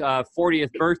friend's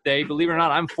 40th birthday. Believe it or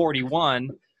not, I'm 41.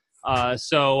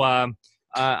 So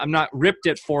I'm not ripped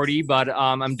at 40, but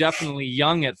I'm definitely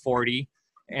young at 40.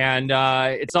 And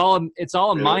it's all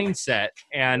a mindset.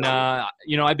 And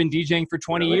I've been DJing for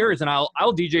 20 years, and I'll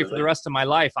DJ for the rest of my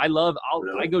life. I go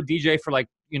DJ for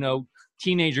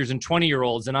teenagers and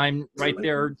 20-year-olds, and I'm right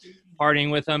there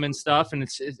partying with them and stuff. And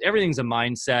it's everything's a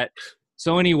mindset.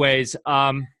 So anyways,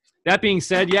 that being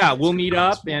said, we'll meet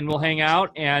up and we'll hang out.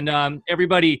 And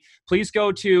everybody, please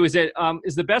go to, is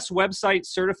the best website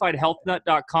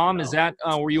certifiedhealthnut.com? Is that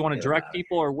where you want to direct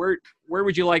people, or where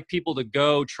would you like people to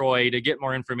go, Troy, to get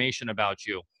more information about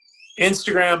you?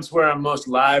 Instagram's where I'm most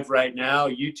live right now.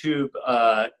 YouTube,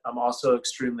 I'm also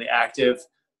extremely active.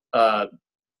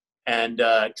 And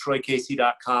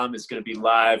TroyCasey.com is going to be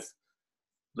live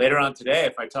later on today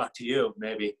if I talk to you,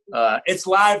 maybe. It's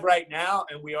live right now,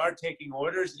 and we are taking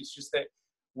orders. It's just that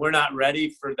we're not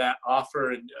ready for that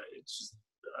offer, and it's just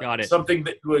something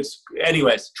that was –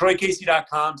 anyways,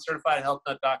 TroyCasey.com,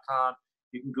 CertifiedHealthNut.com.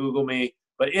 You can Google me.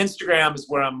 But Instagram is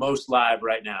where I'm most live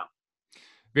right now.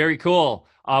 Very cool.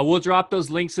 We'll drop those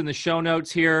links in the show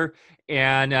notes here.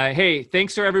 And hey,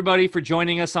 thanks for everybody for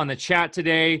joining us on the chat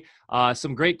today.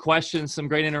 Some great questions, some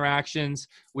great interactions.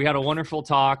 We had a wonderful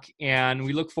talk, and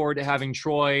we look forward to having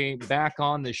Troy back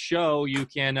on the show. You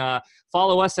can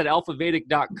follow us at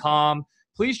alphavedic.com.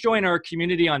 Please join our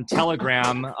community on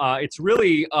Telegram. It's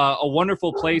really a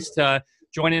wonderful place to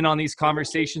join in on these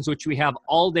conversations, which we have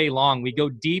all day long. We go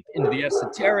deep into the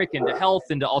esoteric, into health,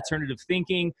 into alternative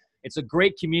thinking. It's a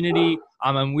great community,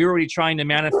 and we're already trying to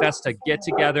manifest a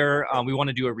get-together. We want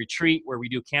to do a retreat where we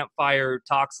do campfire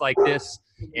talks like this,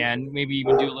 and maybe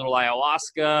even do a little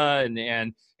ayahuasca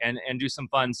and do some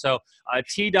fun. So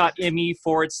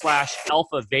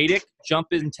t.me/Alpha Vedic. Jump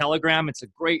in Telegram. It's a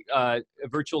great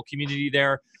virtual community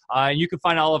there. And you can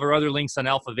find all of our other links on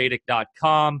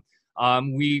alphavedic.com.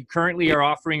 We currently are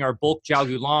offering our bulk Jiao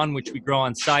Gulan, which we grow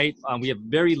on site. We have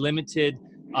very limited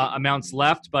amounts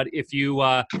left, but if you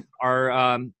are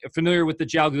familiar with the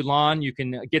Jiao Gulan, you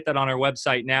can get that on our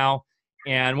website now.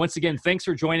 And once again, thanks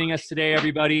for joining us today,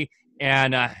 everybody,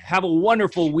 and have a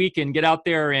wonderful week, and get out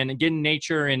there and get in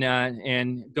nature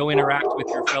and go interact with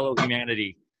your fellow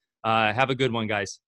humanity. Have a good one, guys.